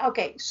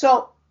okay.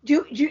 So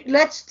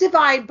let's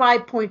divide by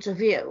points of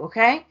view,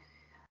 okay?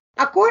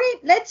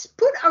 Let's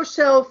put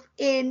ourselves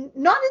in,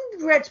 not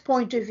in Red's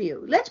point of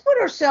view. Let's put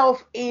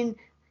ourselves in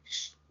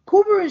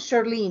Cooper and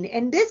Charlene,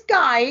 and this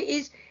guy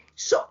is.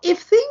 So if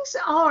things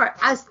are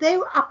as they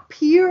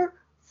appear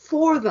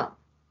for them,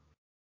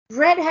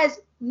 Red has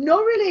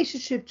no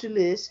relationship to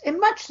Liz, and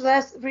much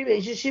less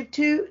relationship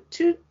to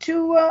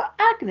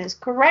Agnes,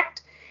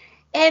 correct?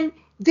 And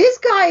this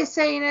guy is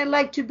saying, I'd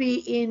like to be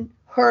in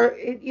her,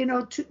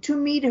 to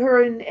meet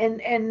her,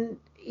 and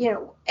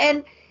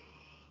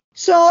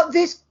so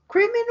this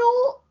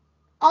criminal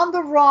on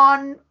the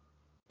run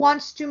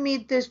wants to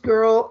meet this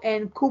girl,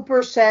 and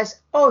Cooper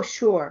says, oh,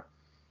 sure.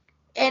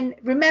 And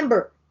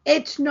remember,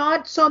 it's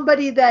not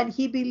somebody that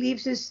he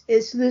believes is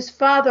his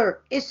father.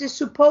 It's a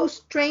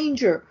supposed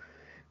stranger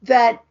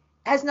that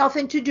has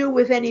nothing to do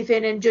with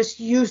anything and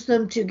just use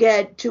them to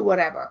get to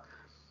whatever.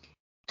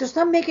 Does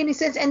that make any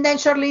sense? And then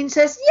Charlene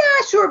says,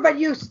 yeah, sure, but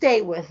you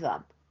stay with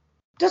them.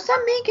 Does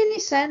that make any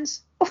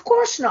sense? Of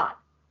course not.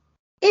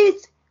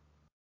 It's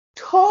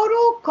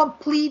total,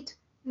 complete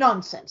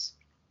nonsense.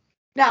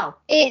 Now,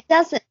 it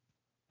doesn't.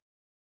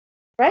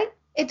 Right?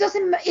 It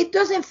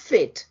doesn't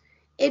fit.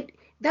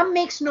 That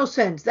makes no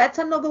sense. That's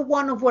another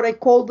one of what I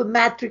call the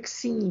Matrix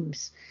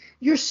seams.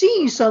 You're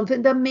seeing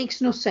something that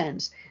makes no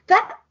sense.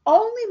 That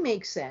only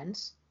makes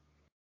sense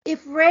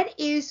if Red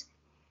is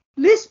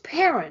Liz's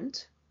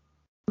parent,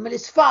 I mean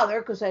Liz's father,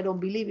 because I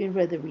don't believe in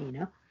Red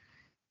Arena,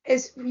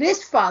 is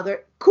Liz's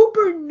father.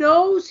 Cooper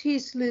knows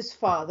he's Liz's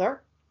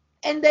father,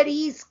 and that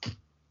he's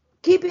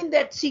keeping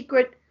that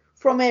secret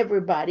from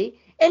everybody.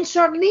 And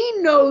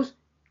Charlene knows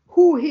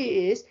who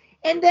he is.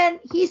 And then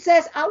he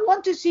says, I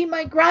want to see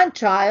my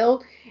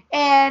grandchild.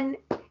 And,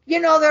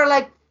 they're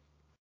like,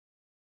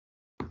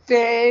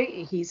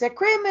 he's a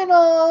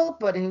criminal,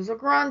 but he's a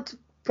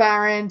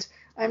grandparent.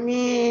 I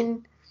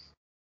mean,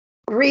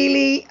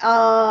 really?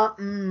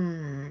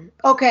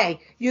 Okay,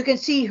 you can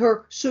see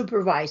her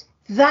supervised.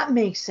 That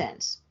makes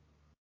sense.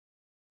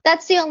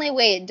 That's the only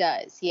way it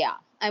does. Yeah,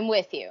 I'm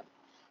with you.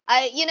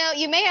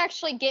 You may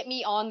actually get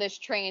me on this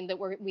train that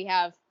we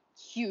have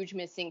huge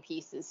missing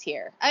pieces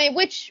here. I mean,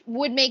 which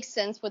would make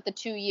sense with the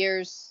 2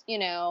 years,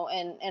 and all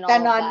of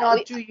that.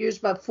 Not 2 years,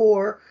 but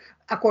 4,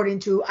 according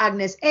to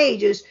Agnes'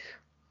 ages.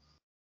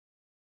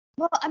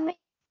 Well, I mean,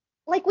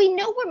 like, we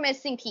know we're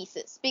missing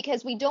pieces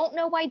because we don't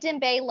know why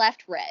Dembe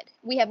left Red.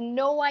 We have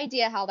no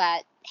idea how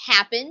that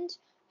happened,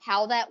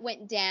 how that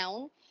went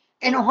down.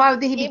 And And how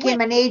he it became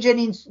went an agent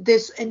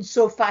in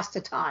so fast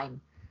a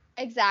time.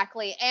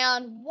 exactly,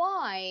 and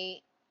why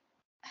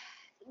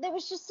there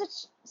was just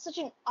such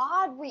an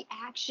odd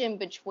reaction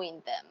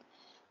between them.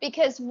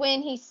 Because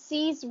when he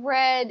sees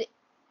Red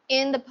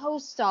in the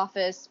post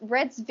office,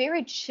 Red's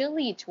very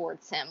chilly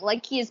towards him,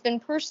 like he has been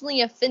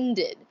personally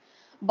offended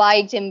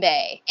by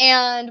Dembe.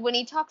 And when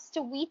he talks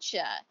to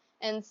Weecha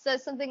and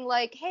says something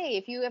like, "Hey,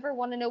 if you ever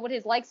want to know what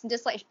his likes and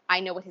dislikes, I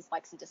know what his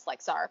likes and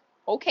dislikes are.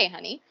 Okay,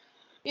 honey."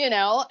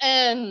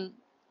 And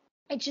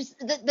it just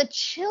the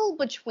chill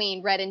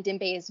between Red and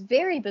Dembe is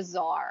very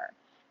bizarre.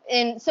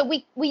 And so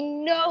we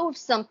know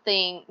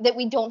something that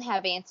we don't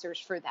have answers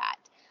for that.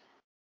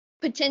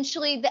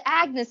 Potentially the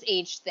Agnes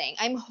age thing.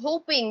 I'm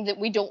hoping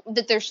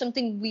that there's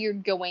something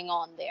weird going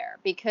on there,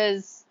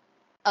 because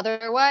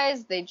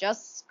otherwise they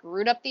just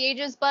screwed up the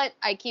ages. But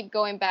I keep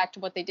going back to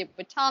what they did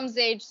with Tom's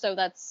age, so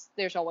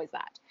there's always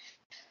that.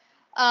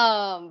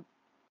 Um,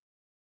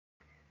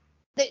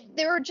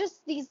 there are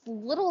just these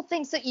little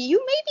things that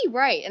you may be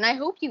right, and I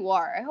hope you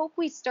are. I hope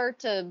we start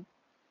to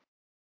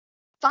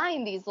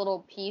find these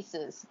little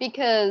pieces,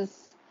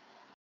 because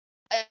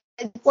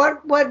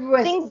What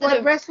things that what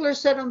have wrestler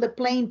said on the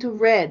plane to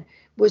Red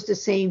was the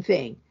same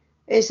thing.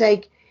 It's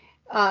like,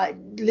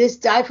 Liz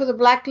died for the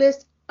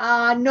blacklist.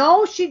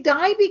 No, she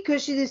died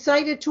because she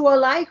decided to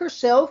ally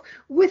herself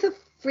with a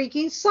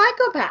freaking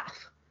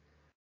psychopath.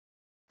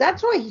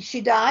 That's why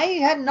she died.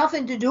 It had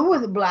nothing to do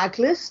with the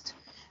blacklist.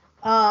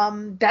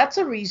 That's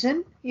a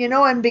reason,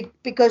 and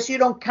because you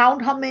don't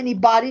count how many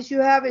bodies you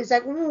have. It's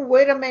like, ooh,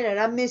 wait a minute,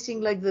 I'm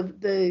missing like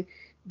the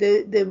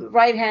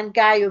right hand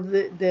guy of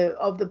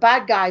the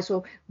bad guy.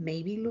 So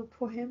maybe look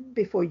for him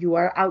before you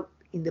are out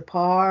in the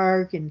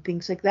park and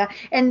things like that.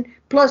 And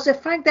plus the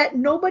fact that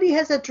nobody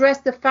has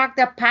addressed the fact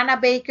that Panna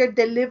Baker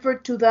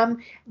delivered to them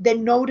the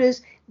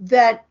notice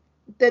that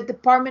the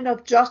Department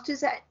of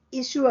Justice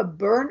issue a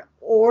burn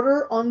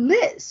order on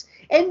Liz,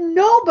 and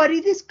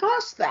nobody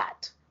discussed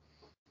that.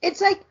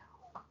 It's like,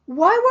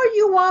 why were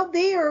you out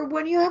there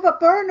when you have a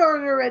burn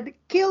order and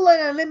kill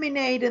and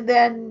eliminate and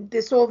then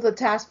dissolve the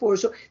task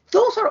force? So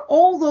those are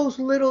all those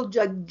little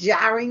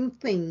jarring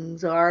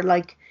things are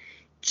like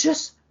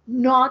just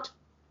not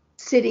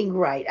sitting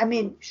right. I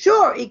mean,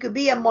 sure, it could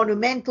be a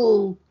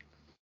monumental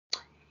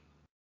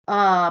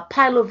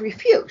pile of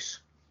refuse.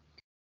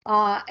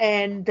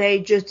 And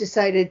they just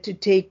decided to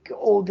take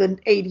all the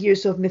 8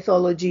 years of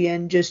mythology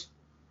and just,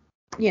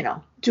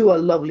 do a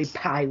lovely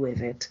pie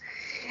with it.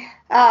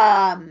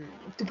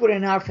 To put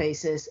in our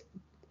faces.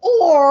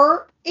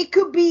 Or it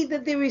could be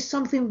that there is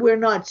something we're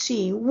not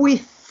seeing. We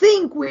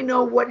think we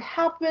know what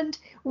happened.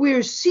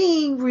 We're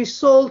seeing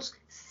results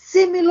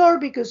similar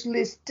because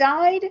Liz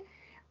died,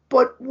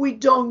 but we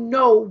don't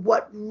know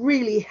what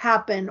really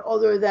happened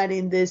other than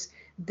in this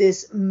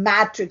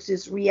matrix,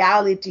 this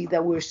reality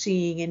that we're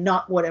seeing, and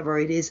not whatever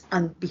it is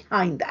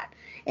behind that.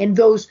 And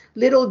those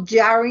little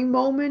jarring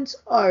moments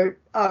are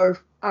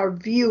our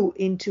view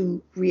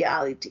into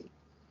reality.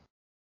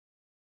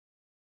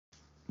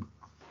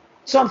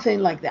 Something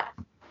like that.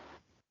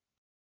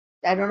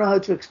 I don't know how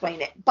to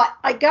explain it, but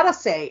I gotta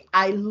say,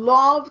 I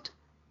loved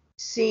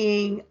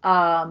seeing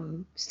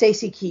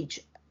Stacy Keach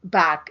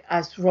back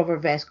as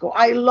Robert Vesco.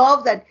 I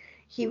love that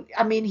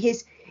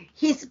his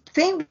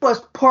thing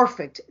was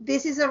perfect.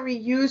 This is a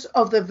reuse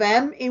of the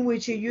Vem, in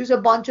which you use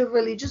a bunch of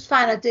religious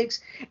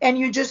fanatics and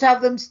you just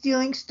have them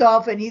stealing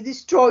stuff, and he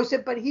destroys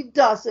it, but he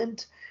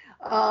doesn't.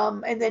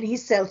 And then he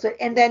sells it.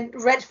 And then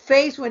Red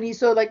Face, when he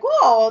saw like,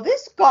 oh,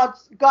 this got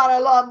a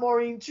lot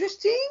more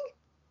interesting.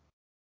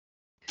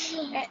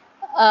 I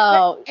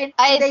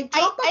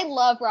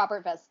love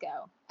Robert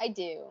Vesco. I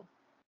do.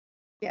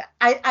 Yeah,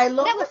 I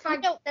love the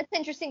fact. That's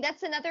interesting.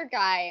 That's another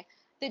guy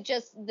that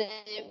just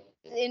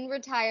in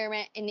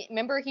retirement, and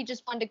remember, he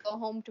just wanted to go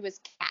home to his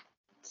cat.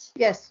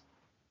 Yes.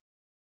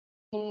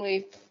 When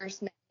we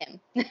first met him.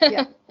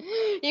 Yeah.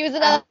 He was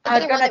another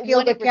I'm gonna one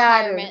kill the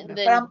cat,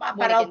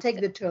 but I'll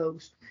take the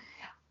toes.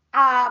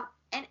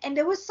 And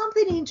there was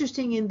something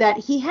interesting in that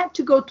he had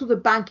to go to the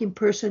bank in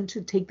person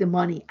to take the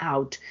money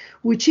out,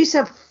 which is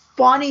a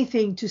funny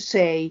thing to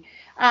say.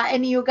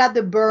 And you got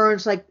the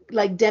Burns, like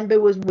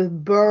Dembe was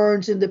with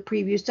Burns in the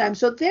previous time.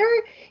 So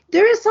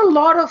there is a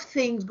lot of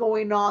things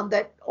going on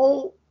that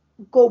all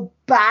go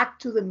back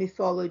to the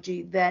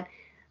mythology. That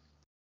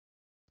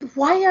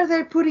why are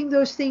they putting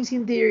those things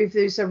in there if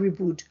there's a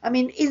reboot? I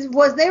mean,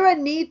 was there a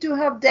need to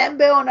have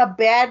Dembe on a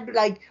bed,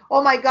 like,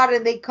 oh my God,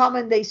 and they come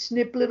and they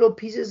snip little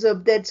pieces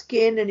of dead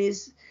skin and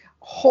is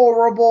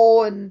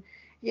horrible and,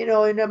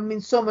 and I'm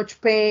in so much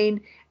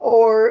pain?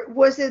 Or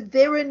was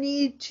there a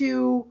need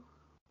to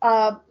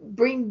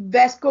bring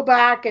Vesco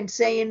back and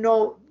saying,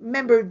 no,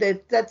 remember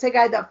that's a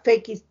guy that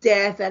faked his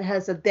death, that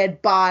has a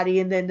dead body,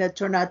 and then that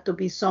turned out to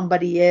be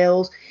somebody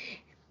else?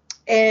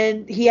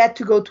 And he had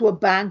to go to a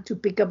bank to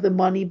pick up the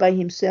money by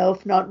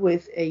himself, not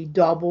with a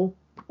double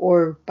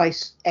or by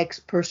X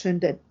person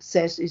that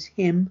says is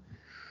him.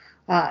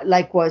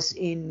 like was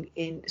in.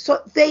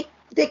 So they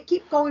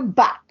keep going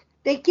back.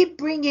 They keep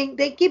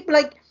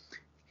like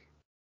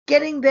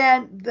getting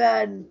that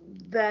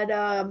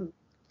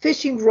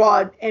fishing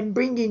rod and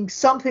bringing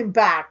something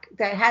back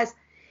that has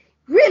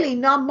really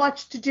not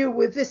much to do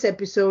with this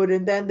episode,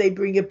 and then they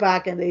bring it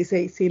back and they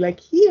say, see, like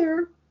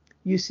here,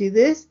 you see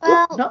this?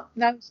 Oh, Well, no,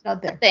 now it's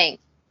not the there. thing.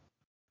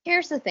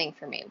 Here's the thing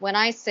for me. When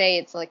I say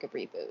it's like a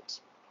reboot,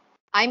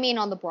 I mean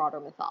on the broader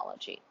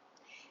mythology.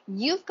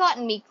 You've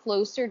gotten me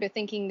closer to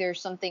thinking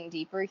there's something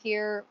deeper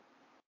here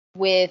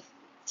with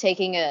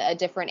taking a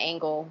different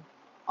angle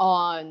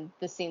on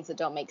the scenes that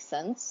don't make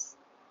sense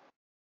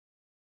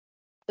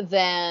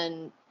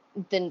than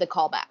the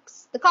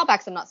callbacks. The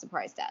callbacks I'm not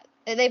surprised at.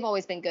 They've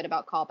always been good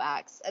about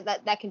callbacks.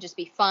 That can just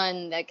be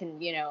fun. That can,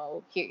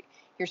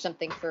 here's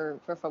something for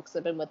folks that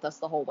have been with us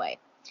the whole way.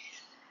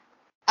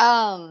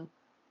 That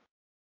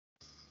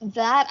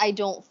I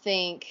don't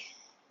think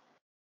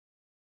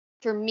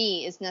for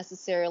me is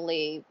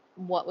necessarily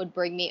what would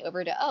bring me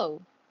over to,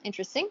 oh,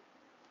 interesting.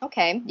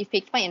 Okay, you've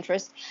piqued my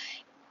interest.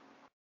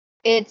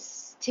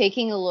 It's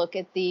taking a look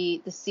at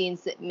the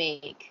scenes that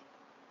make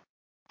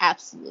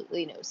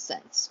absolutely no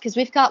sense. Because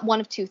we've got one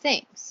of two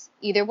things.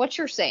 Either what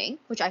you're saying,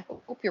 which I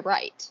hope you're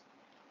right,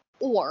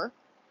 or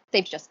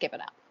they've just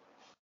given up.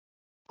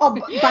 Oh,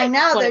 by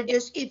now they're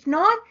just, if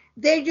not,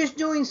 they're just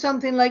doing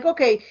something like,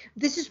 okay,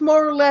 this is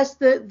more or less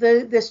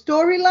the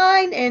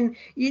storyline, and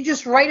you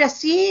just write a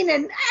scene,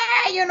 and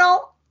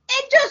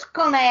it just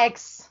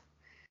connects.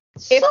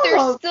 If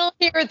they're still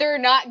here, they're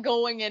not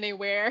going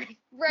anywhere.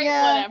 Right,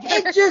 yeah,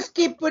 whatever. And just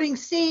keep putting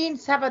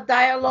scenes, have a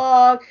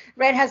dialogue.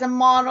 Red has a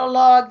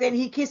monologue, then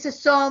he kisses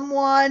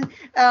someone,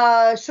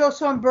 shows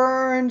some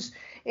burns,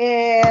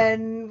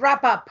 and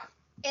wrap up.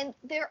 And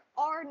there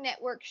are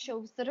network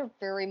shows that are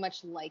very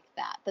much like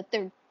that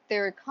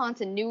their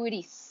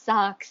continuity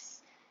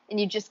sucks, and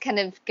you just kind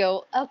of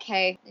go,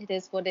 okay, it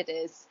is what it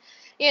is.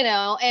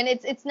 And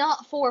it's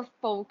not for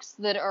folks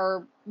that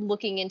are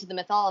looking into the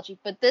mythology,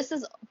 but this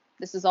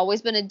has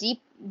always been a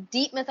deep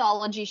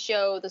mythology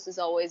show. This has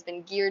always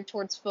been geared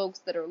towards folks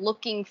that are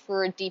looking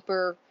for a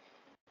deeper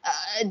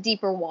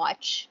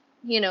watch,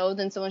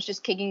 than someone's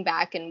just kicking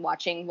back and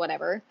watching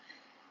whatever.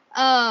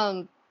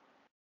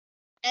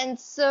 And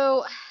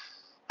so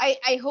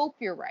I hope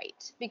you're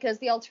right, because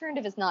the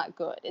alternative is not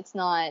good. It's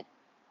not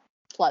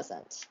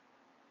pleasant.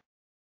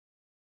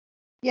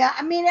 Yeah,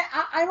 I mean,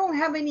 I don't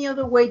have any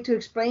other way to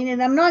explain it.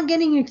 I'm not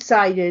getting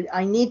excited.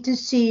 I need to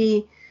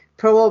see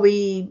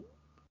probably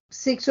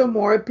 6 or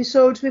more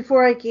episodes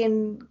before I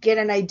can get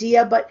an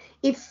idea, but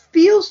it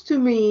feels to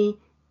me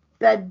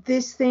that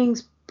these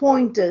things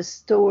point us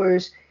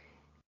towards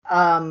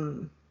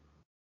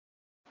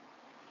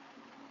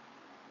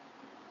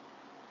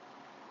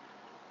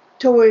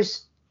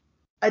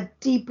a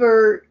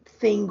deeper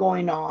thing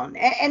going on.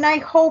 And I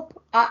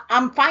hope,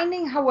 I'm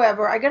finding,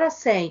 however, I gotta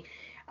say,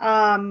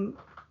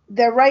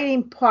 the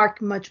writing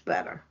part much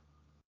better.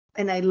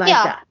 And I like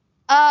that.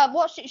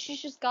 Well, she's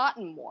just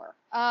gotten more.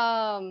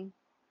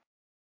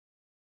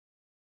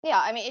 Yeah,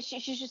 I mean,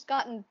 she's just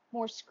gotten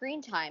more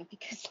screen time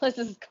because Liz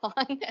is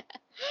gone.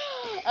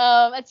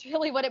 That's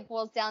really what it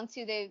boils down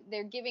to.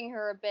 They're giving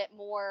her a bit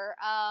more.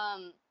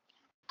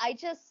 I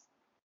just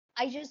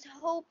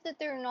hope that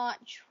they're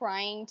not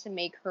trying to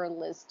make her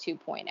Liz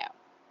 2.0.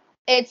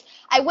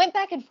 I went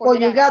back and forth.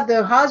 Well, you got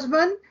the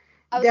husband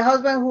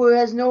who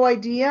has no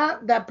idea,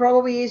 that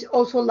probably is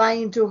also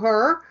lying to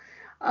her,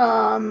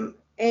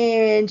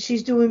 and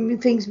she's doing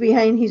things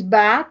behind his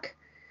back,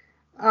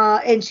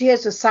 and she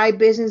has a side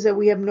business that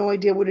we have no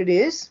idea what it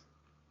is.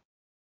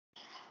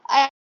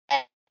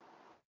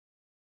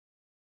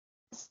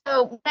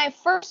 So when I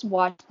first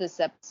watched this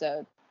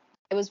episode,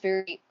 I was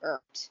very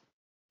irked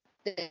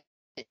that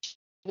she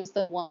was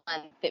the one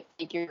that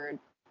figured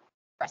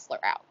wrestler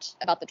out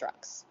about the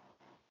drugs.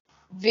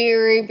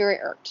 Very, very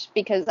irked,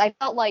 because I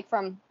felt like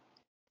from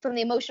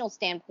the emotional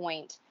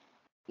standpoint,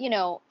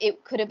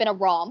 it could have been a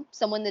Rom,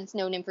 someone that's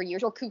known him for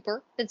years, or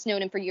Cooper, that's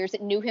known him for years,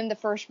 that knew him the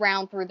first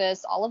round through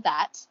this, all of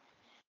that.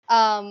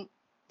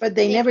 But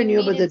they never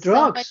knew about the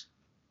drugs.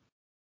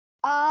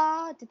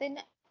 Did they?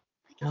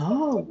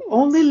 No,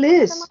 only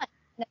Liz.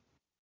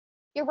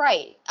 You're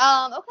right.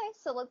 Okay,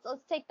 so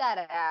let's take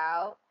that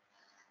out.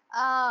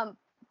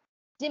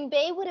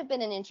 Dimbay would have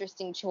been an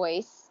interesting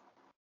choice,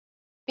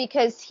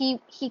 because he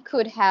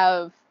could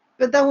have.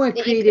 But that would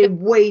create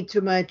way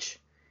too much.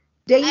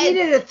 They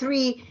needed a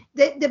 3.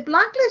 The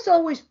Blacklist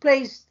always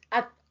plays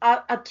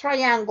a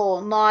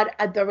triangle, not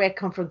a direct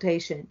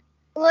confrontation.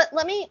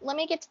 Let me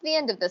get to the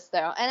end of this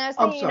though. And I was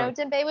thinking,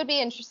 Dimbay would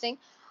be interesting.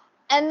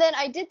 And then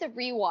I did the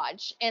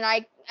rewatch, and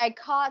I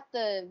caught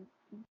the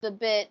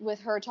bit with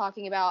her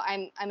talking about,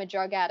 I'm a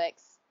drug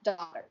addict's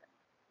daughter.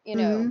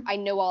 I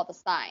know all the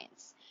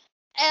signs.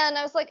 And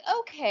I was like,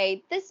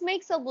 okay, this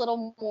makes a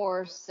little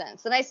more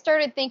sense. And I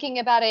started thinking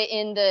about it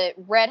in the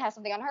Red has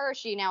something on her,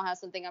 she now has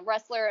something on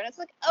Wrestler. And it's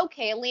like,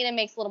 okay, Alina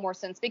makes a little more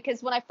sense,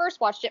 because when I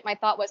first watched it, my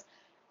thought was,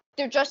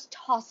 they're just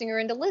tossing her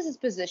into Liz's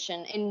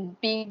position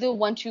and being the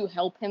one to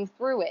help him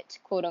through it,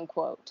 quote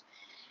unquote.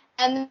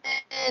 And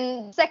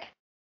then second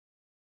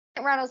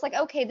round, I was like,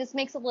 okay, this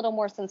makes a little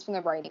more sense from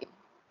the writing.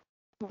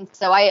 And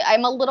so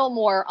I'm a little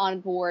more on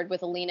board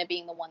with Alina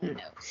being the one that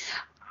knows.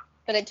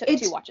 But it took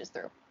 2 watches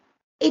through.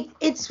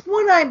 It's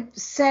what I've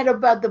said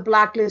about the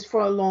Blacklist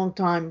for a long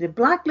time. The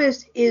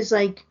Blacklist is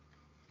like,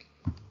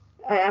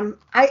 I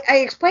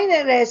explain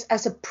it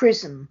as a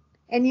prism.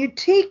 And you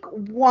take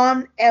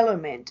one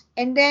element,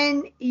 and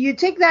then you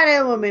take that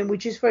element,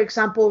 which is, for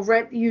example,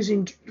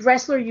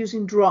 wrestler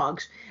using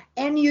drugs,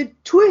 and you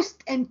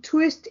twist and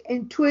twist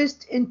and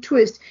twist and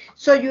twist.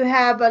 So you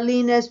have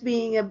Alina's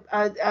being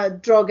a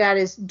drug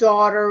addict's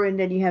daughter, and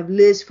then you have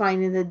Liz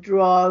finding the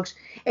drugs,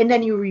 and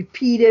then you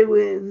repeat it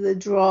with the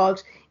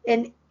drugs.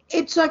 And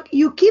it's like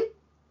you keep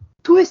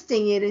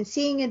twisting it and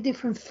seeing a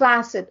different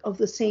facet of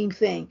the same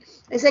thing.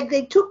 It's like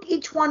they took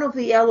each one of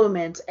the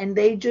elements and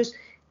they just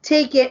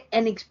take it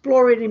and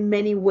explore it in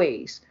many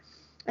ways.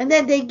 And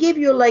then they give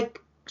you like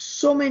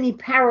so many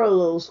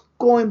parallels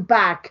going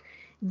back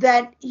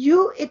that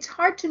it's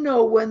hard to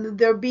know when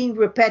they're being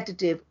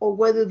repetitive or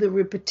whether the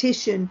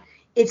repetition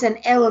is an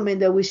element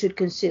that we should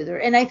consider.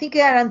 And I think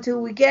that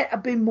until we get a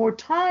bit more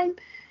time,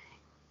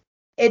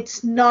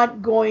 it's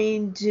not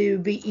going to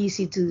be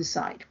easy to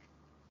decide.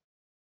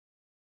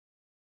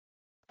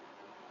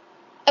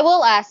 I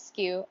will ask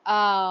you,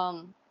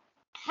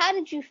 how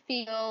did you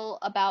feel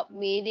about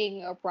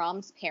meeting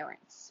Aram's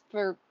parents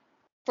for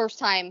first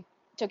time?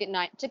 Took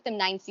them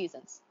 9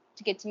 seasons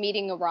to get to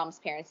meeting Aram's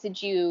parents.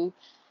 Did you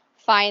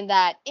find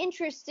that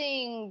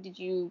interesting? Did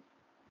you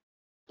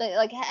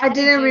like? I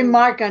didn't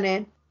remark on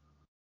it.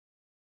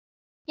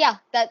 Yeah,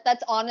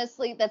 that's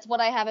honestly that's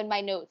what I have in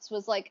my notes.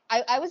 Was like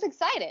I was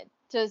excited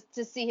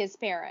to see his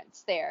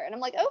parents there, and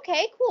I'm like,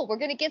 okay, cool. We're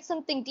gonna get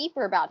something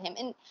deeper about him,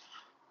 and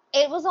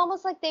it was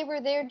almost like they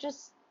were there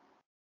just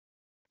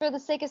for the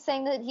sake of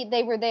saying that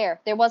they were there.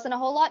 There wasn't a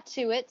whole lot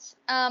to it.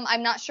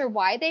 I'm not sure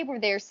why they were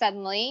there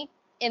suddenly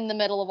in the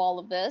middle of all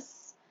of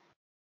this.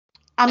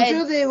 I'm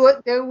sure they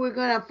were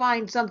gonna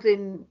find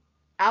something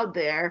out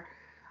there.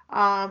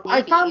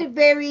 I found it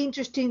very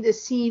interesting, the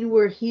scene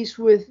where he's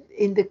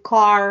in the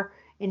car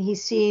and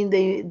he's seeing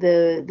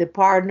the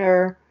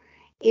partner.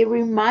 It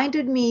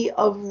reminded me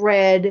of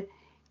Red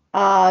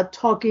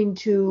talking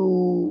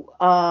to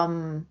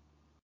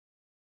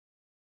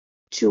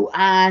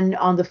Anne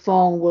on the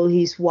phone while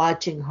he's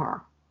watching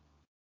her.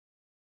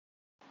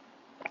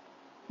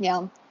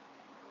 Yeah.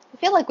 I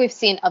feel like we've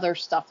seen other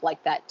stuff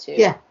like that too.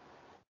 Yeah.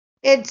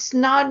 It's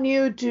not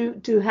new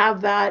to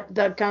have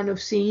that kind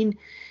of scene.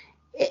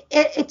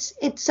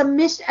 It's a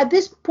mystery. At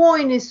this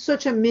point, it's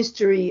such a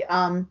mystery.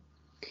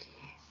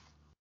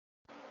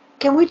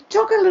 Can we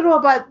talk a little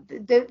about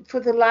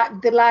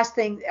the last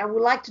thing? I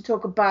would like to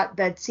talk about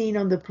that scene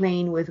on the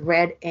plane with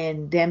Red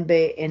and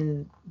Dembe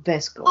and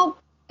Vesco. Oh,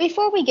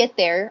 before we get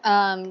there,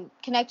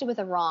 connected with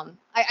Aram,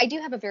 I do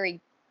have a very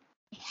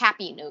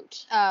happy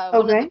note.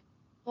 Okay.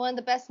 One of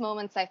the best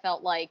moments I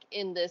felt like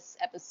in this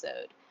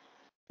episode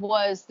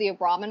was the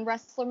Ramen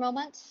wrestler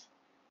moment.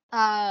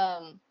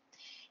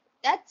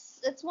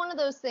 It's one of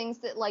those things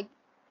that like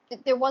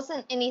there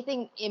wasn't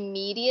anything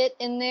immediate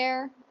in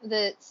there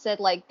that said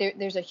like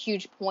there's a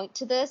huge point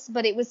to this,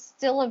 but it was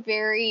still a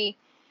very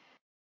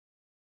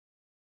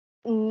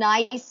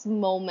nice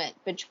moment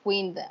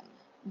between them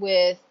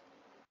with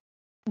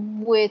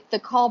the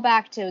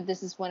callback to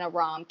this is when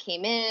Aram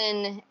came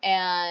in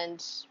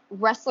and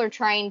wrestler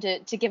trying to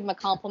give him a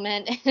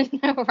compliment and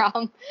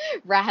Aram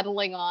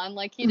rattling on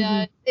like he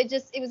does.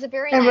 It was a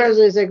very and nice.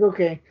 Wrestler's like,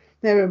 okay,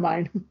 never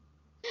mind.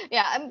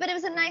 Yeah, but it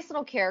was a nice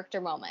little character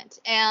moment,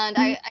 and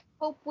I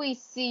hope we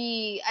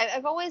see.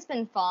 I've always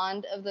been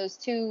fond of those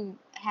two.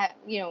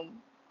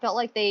 Felt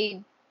like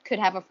they could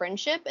have a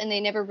friendship, and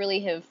they never really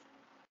have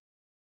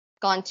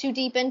gone too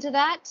deep into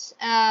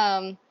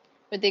that.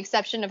 With the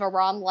exception of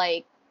Aram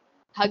like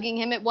hugging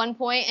him at one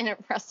point, and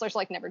wrestlers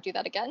like never do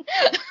that again.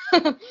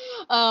 I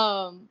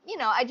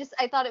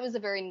thought it was a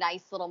very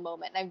nice little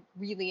moment, and I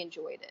really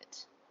enjoyed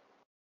it.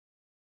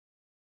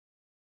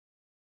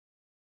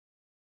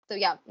 So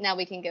yeah, now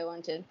we can go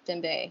on to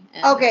Dembe.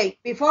 Okay,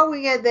 before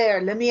we get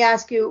there, let me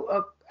ask you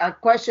a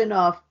question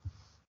of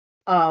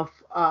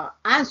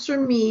answer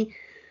me.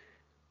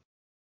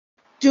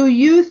 Do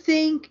you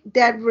think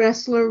that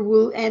wrestler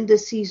will end the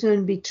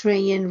season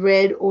betraying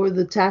Red or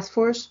the task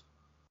force?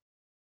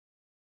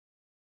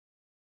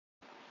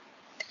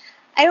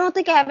 I don't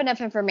think I have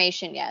enough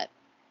information yet.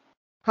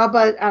 How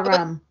about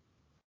Aram?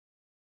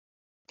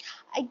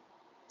 I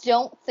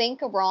don't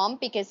think Aram,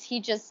 because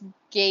he just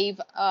gave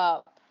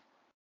up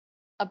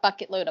a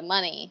bucket load of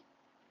money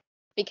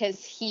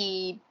because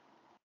he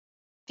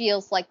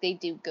feels like they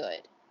do good.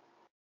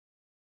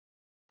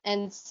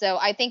 And so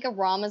I think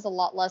Aram is a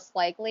lot less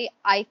likely.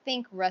 I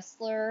think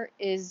Wrestler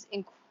is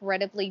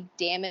incredibly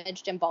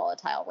damaged and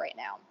volatile right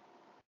now.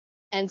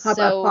 And how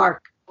about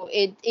Park?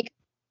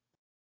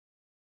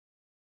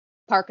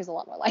 Park is a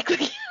lot more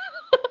likely.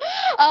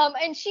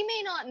 And she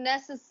may not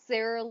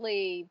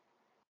necessarily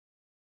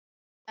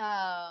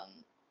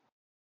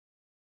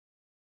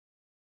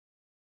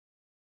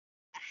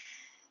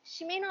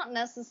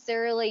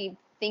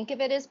think of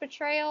it as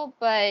betrayal,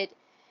 but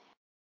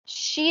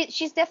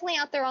she's definitely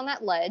out there on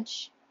that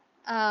ledge.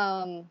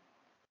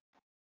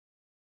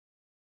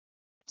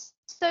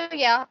 So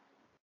yeah,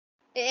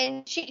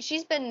 and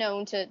she's been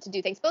known to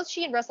do things. Both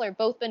she and Wrestler have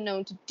both been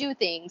known to do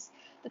things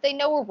that they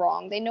know are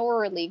wrong, they know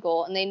are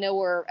illegal, and they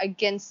know are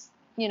against,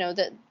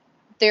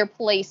 their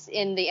place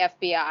in the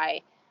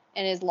FBI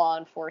and as law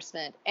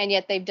enforcement, and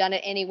yet they've done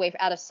it anyway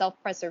out of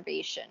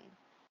self-preservation.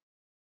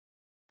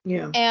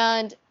 Yeah.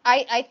 And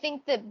I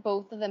think that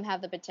both of them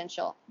have the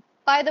potential.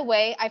 By the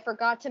way, I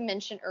forgot to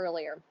mention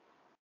earlier,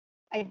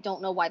 I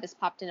don't know why this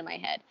popped into my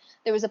head.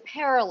 There was a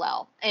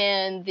parallel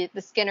in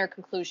the Skinner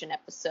conclusion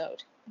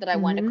episode that I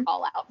wanted to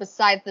call out,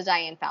 besides the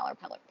Diane Fowler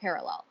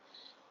parallel,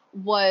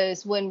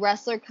 was when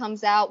Wrestler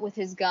comes out with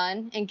his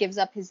gun and gives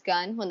up his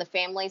gun when the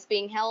family's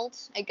being held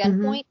at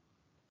gunpoint.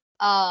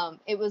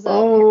 It was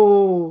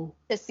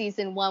to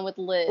season 1 with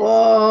Liz.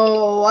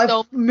 Oh,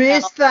 I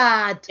missed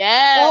that.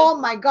 Yes. Oh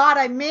my God,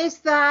 I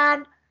missed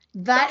that.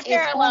 That is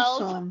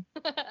awesome.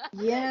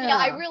 Yeah,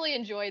 I really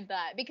enjoyed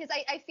that because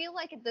I feel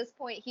like at this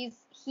point he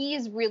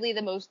is really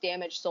the most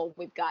damaged soul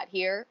we've got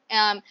here.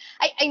 I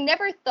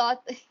never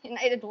thought, and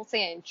I don't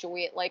say I enjoy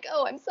it like,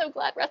 oh, I'm so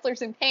glad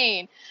Wrestler's in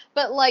pain,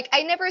 but like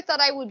I never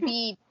thought I would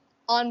be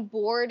on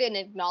board and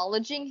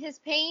acknowledging his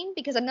pain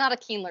because I'm not a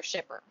Keemler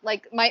shipper.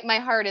 Like my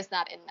heart is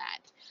not in that.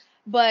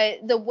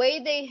 But the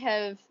way they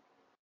have,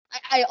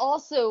 I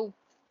also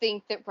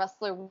think that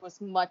Wrestler was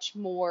much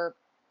more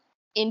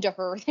into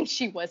her than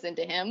she was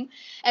into him.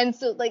 And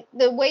so like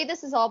the way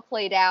this is all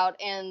played out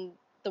and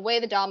the way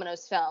the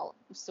dominoes fell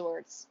of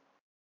sorts,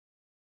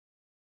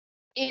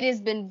 it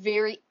has been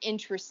very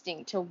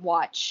interesting to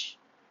watch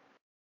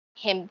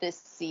him this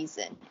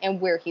season and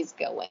where he's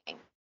going.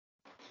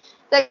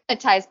 That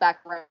ties back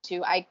around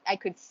to I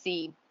could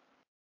see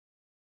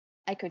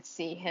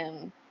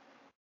him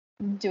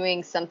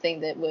doing something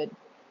that would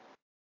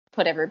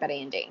put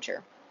everybody in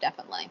danger,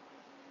 definitely.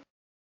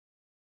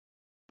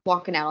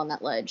 Walking out on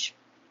that ledge.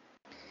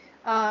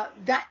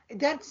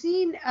 That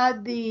scene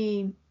at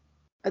the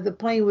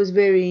plane was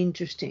very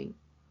interesting.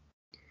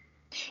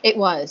 It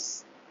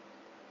was.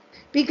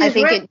 Because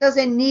Red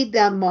doesn't need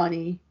that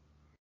money,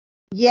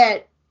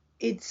 yet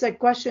it's a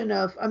question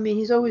of, I mean,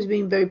 he's always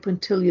been very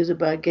punctilious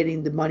about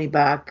getting the money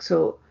back.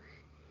 So,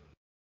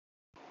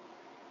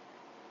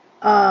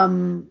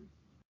 I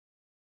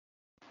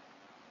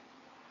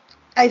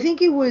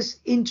think it was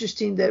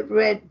interesting that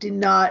Red did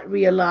not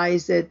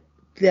realize that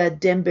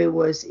Dembe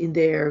was in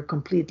there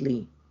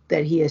completely,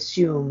 that he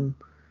assumed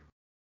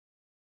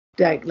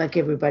that, like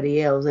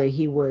everybody else, that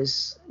he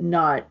was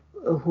not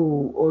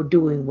who or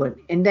doing what.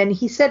 And then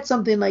he said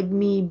something like,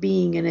 me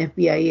being an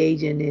FBI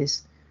agent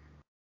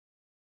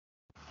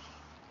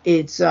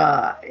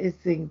I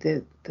think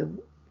that and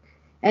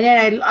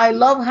then I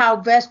love how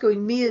Vasco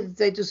immediately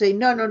said to say,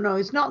 no,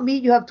 it's not me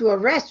you have to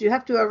arrest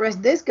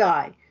this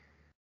guy.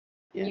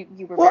 Yeah.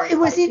 You were well, it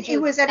was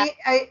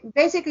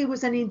basically it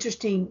was an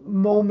interesting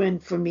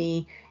moment for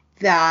me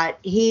that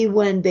he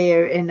went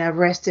there and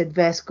arrested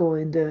Vasco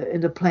in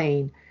the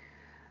plane.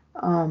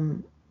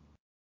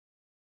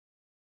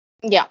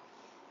 Yeah.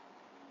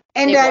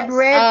 And that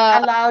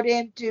Red allowed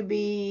him to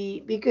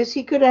be, because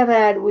he could have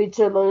had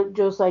Whistler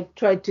just like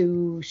try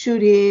to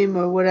shoot him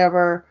or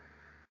whatever.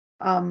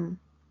 I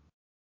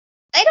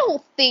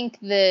don't think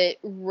that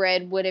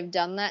Red would have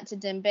done that to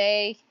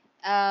Dembe.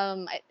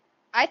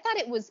 I thought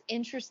it was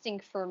interesting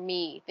for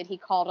me that he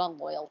called on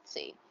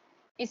loyalty.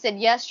 He said,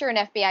 yes, you're an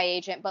FBI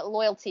agent, but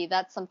loyalty,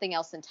 that's something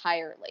else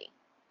entirely.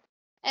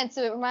 And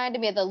so it reminded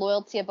me of the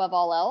loyalty above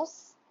all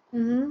else.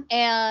 Mm-hmm.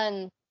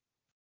 And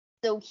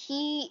so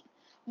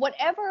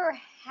whatever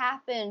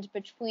happened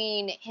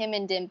between him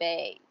and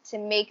Dembe to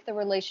make the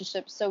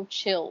relationship so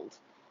chilled,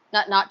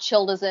 not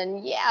chilled as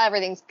in, yeah,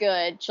 everything's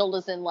good, chilled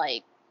as in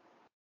like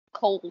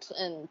cold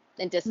and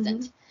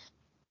distant.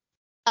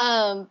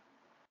 Mm-hmm.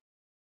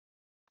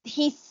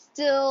 He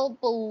still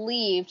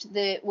believed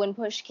that when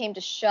push came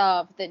to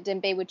shove, that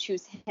Dembe would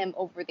choose him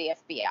over the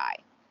FBI.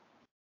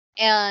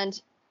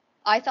 And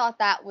I thought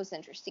that was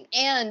interesting.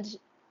 And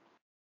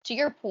to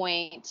your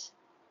point,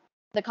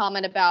 the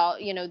comment about,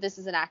 this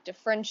is an act of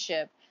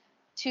friendship,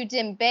 to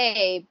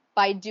Dembe,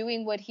 by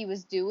doing what he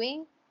was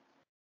doing,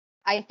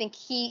 I think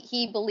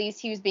he believes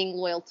he was being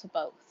loyal to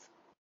both.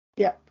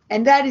 Yeah,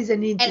 and that is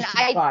an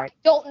interesting part. I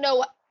don't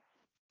know.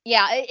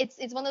 Yeah, it's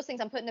one of those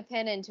things I'm putting a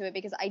pin into it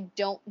because I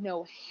don't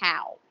know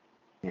how.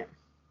 Yeah.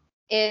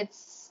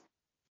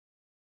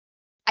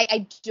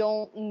 I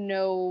don't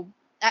know.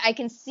 I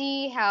can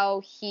see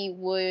how he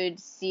would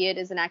see it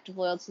as an act of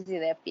loyalty to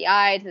the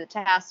FBI, to the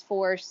task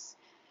force.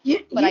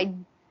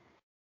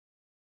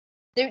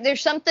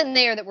 There's something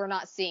there that we're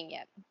not seeing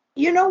yet.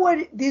 You know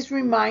what this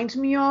reminds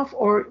me of,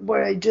 or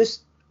what I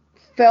just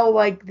felt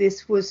like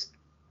this was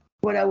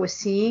what I was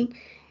seeing?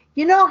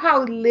 You know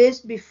how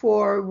Liz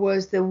before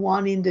was the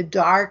one in the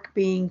dark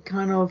being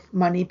kind of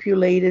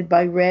manipulated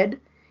by Red?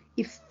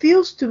 It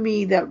feels to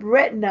me that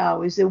Red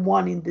now is the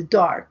one in the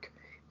dark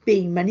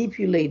being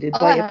manipulated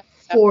by a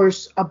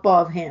force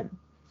above him.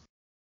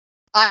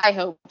 I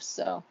hope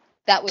so.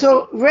 That would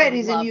so Red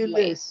is a new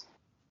Liz.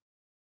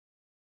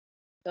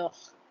 Ugh.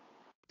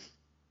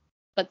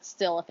 But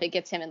still, if it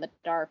gets him in the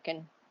dark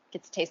and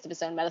gets a taste of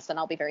his own medicine,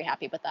 I'll be very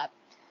happy with that.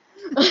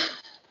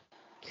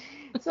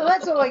 So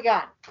that's all I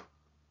got.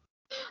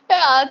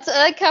 Yeah,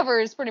 that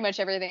covers pretty much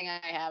everything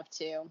I have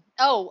too.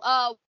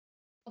 Oh,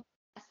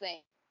 last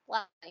thing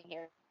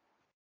here.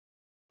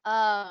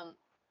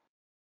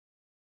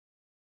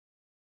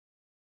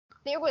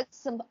 There was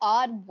some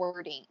odd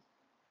wording.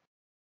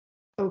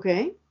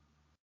 Okay.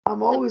 I'm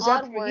Some always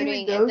up odd for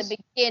hearing wording at the those.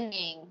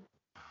 beginning.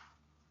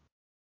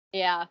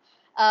 Yeah.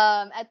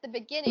 At the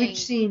Which beginning,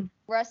 scene?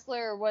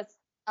 Wrestler was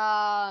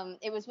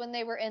it was when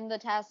they were in the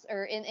task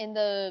or in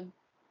the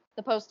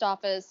post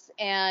office,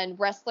 and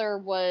Wrestler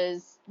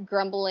was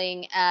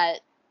grumbling at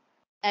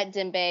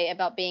Dembe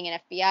about being an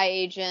FBI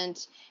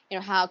agent. You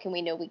know, how can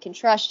we know we can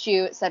trust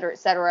you, et cetera, et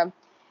cetera.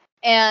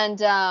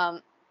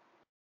 And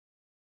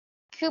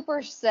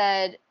Cooper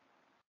said,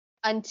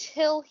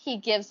 until he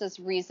gives us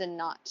reason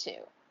not to.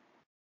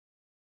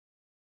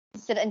 He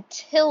said,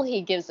 until he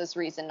gives us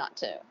reason not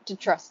to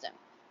trust him,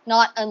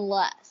 not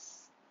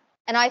unless.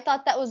 And I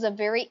thought that was a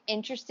very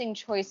interesting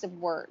choice of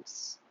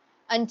words.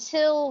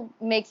 Until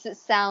makes it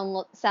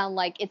sound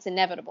like it's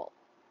inevitable.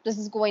 This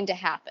is going to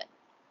happen.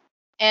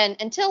 And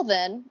until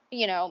then,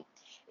 you know,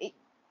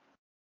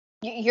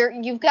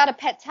 you've got a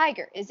pet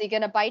tiger. Is he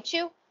going to bite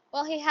you?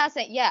 Well, he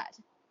hasn't yet,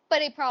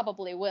 but he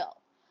probably will.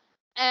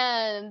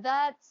 And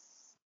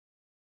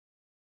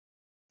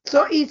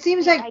So it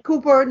seems like I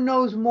Cooper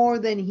knows more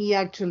than he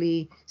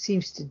actually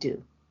seems to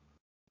do.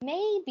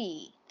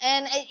 maybe.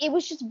 And it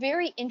was just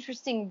very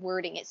interesting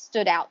wording. It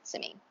stood out to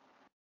me.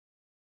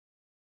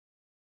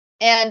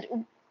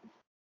 And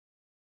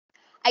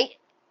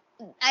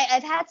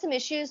I've had some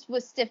issues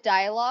with stiff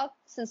dialogue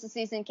since the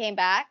season came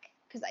back,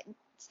 because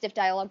stiff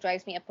dialogue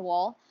drives me up the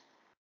wall.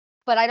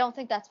 But I don't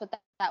think that's what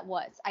that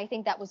was. I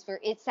think that was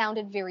it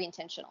sounded very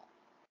intentional.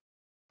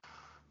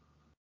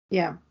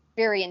 Yeah.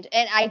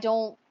 And I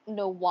don't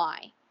know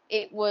why.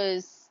 It's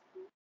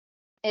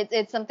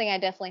something I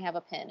definitely have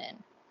a pin in.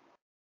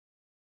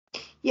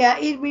 Yeah,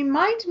 it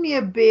reminds me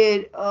a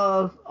bit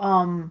of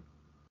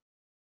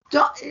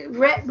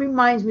Red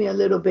reminds me a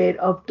little bit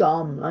of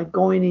Dom, like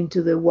going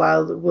into the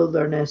wild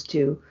wilderness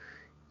to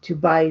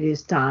bide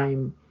his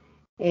time,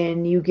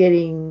 and you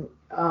getting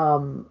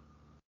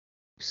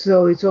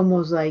so it's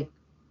almost like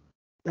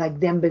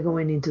them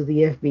going into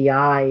the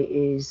FBI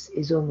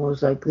is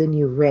almost like the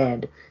new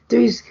Red.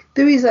 There is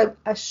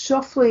a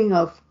shuffling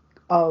of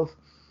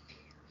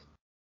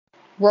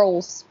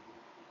Roles.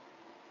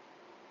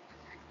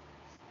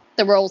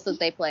 The roles that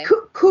they play.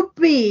 could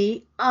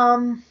be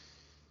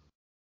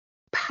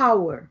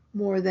power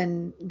more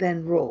than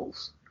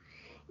roles.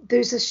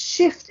 There's a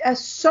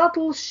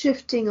subtle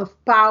shifting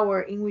of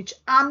power in which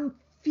I'm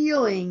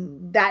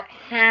feeling that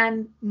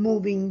hand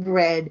moving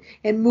Red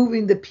and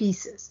moving the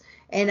pieces.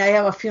 And I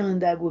have a feeling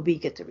that will be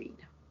Katarina.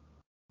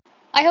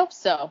 I hope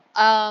so.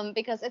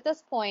 Because at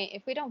this point,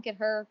 if we don't get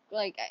her,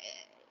 like,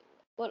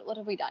 what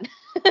have we done?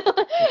 Yeah.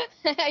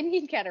 I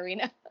need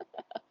Katarina.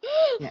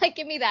 Yeah. Like,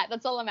 give me that.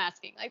 That's all I'm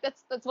asking. Like,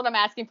 that's what I'm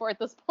asking for at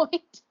this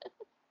point.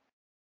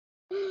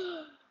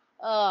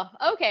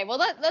 Okay. Well,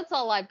 that's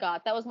all I've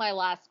got. That was my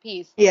last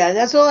piece. Yeah,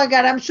 that's all I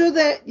got. I'm sure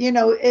that,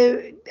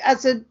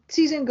 as the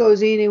season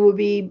goes in, it will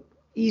be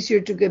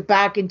easier to get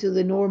back into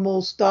the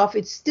normal stuff.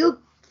 It still,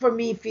 for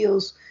me,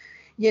 feels,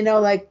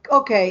 like,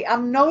 okay,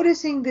 I'm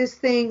noticing these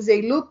things.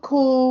 They look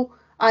cool.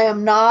 I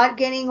am not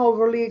getting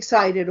overly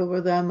excited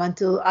over them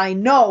until I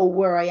know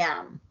where I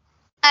am.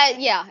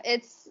 Yeah,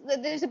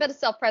 there's a bit of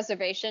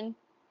self-preservation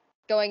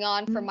going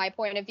on from my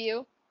point of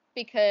view,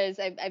 because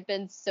I've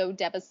been so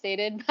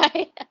devastated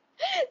by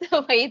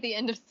the way the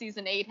end of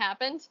season 8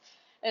 happened.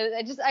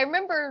 I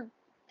remember,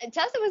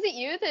 Tessa, was it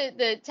you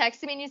that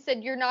texted me and you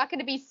said, you're not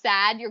going to be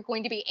sad, you're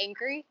going to be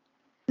angry?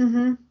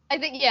 Mm-hmm. I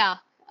think, yeah.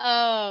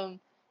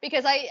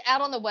 Because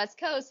out on the West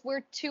Coast,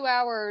 we're 2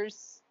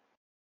 hours,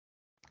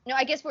 no,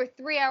 I guess we're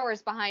 3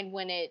 hours behind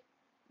when it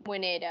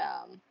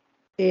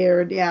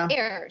Aired, yeah.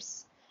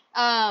 airs.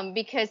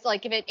 Because,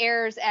 like, if it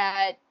airs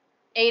at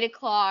 8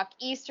 o'clock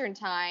Eastern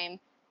time,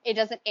 it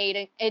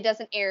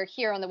doesn't air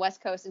here on the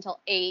West Coast until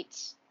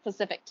 8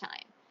 Pacific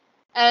time.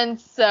 And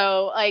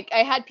so, like, I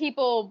had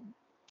people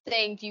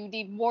saying, do you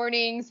need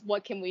warnings?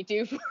 What can we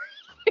do for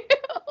you?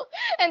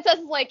 And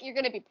Tessa's like, you're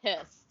gonna be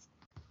pissed.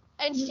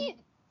 And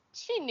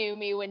she knew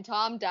me when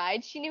Tom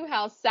died. She knew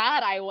how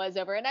sad I was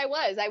over it, and I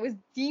was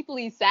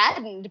deeply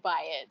saddened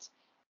by it.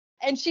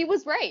 And she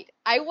was right.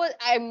 I was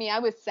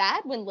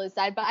sad when Liz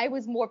died, but I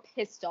was more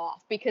pissed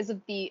off because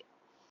of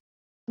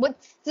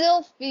what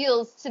still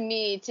feels to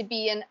me to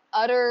be an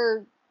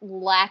utter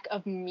lack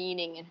of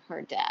meaning in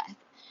her death.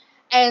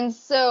 And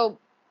so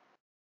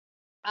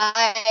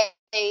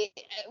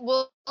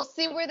we'll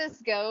see where this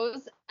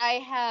goes.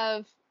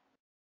 I'm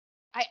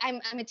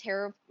a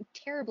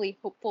terribly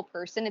hopeful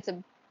person.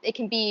 It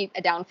can be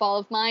a downfall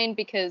of mine,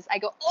 because I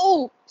go,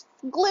 oh,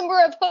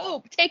 glimmer of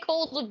hope, take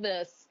hold of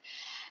this,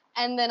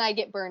 and then I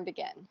get burned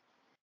again.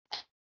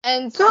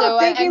 And So so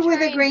take I'm it with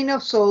a trying. grain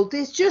of salt.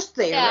 It's just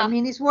there. I Yeah,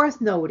 mean, it's worth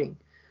noting.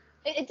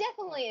 It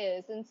definitely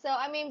is. And so,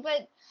 I mean,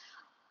 but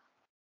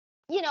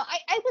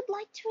I would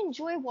like to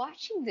enjoy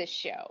watching this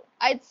show.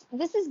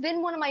 This has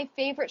been one of my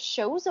favorite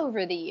shows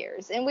over the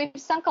years, and we've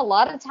sunk a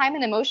lot of time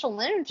and emotional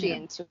energy Yeah.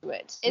 into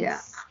it. Yeah.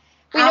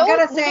 We I know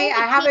gotta we know say the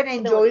I haven't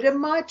enjoyed capabilities. it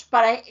much,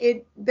 but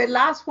the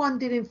last one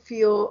didn't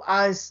feel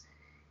as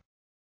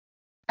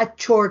a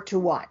chore to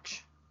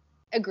watch.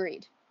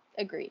 Agreed.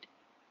 Agreed.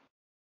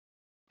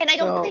 And I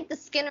don't So think the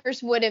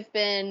Skinners would have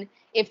been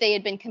if they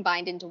had been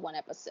combined into one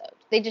episode.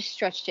 They just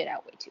stretched it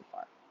out way too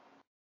far.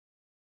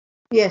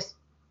 yes.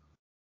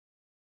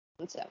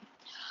 And so,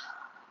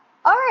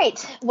 all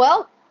right.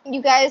 Well,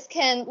 you guys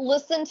can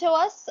listen to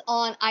us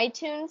on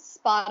iTunes,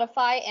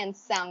 Spotify, and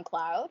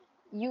SoundCloud.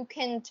 You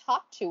can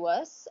talk to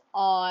us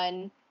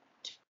on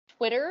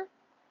Twitter,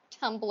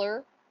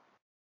 Tumblr,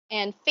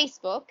 and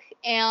Facebook.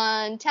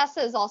 And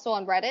Tessa is also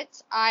on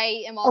Reddit.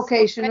 I am also on Reddit.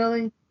 Occasionally.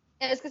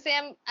 And I was gonna say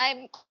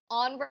I'm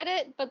on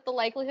Reddit, but the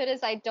likelihood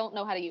is I don't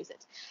know how to use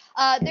it.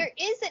 Yeah. There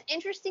is an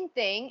interesting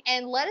thing,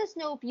 and let us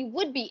know if you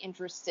would be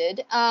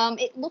interested.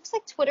 It looks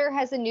like Twitter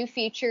has a new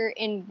feature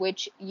in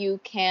which you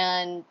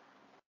can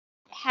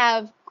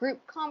have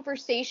group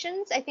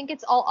conversations. I think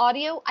it's all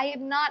audio. I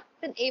have not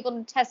been able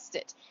to test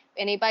it.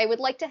 If anybody would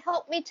like to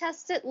help me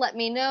test it, let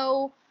me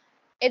know.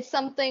 It's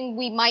something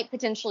we might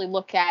potentially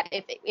look at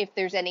if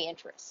there's any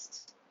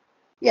interest.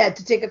 Yeah,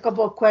 to take a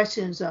couple of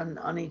questions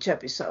on each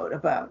episode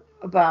about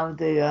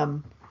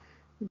the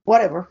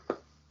whatever.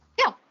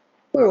 Yeah.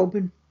 We're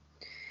open.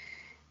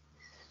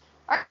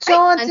 All right.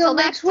 So until Until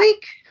next next time.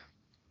 week.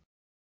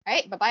 All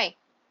right. Bye bye.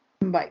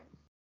 Bye.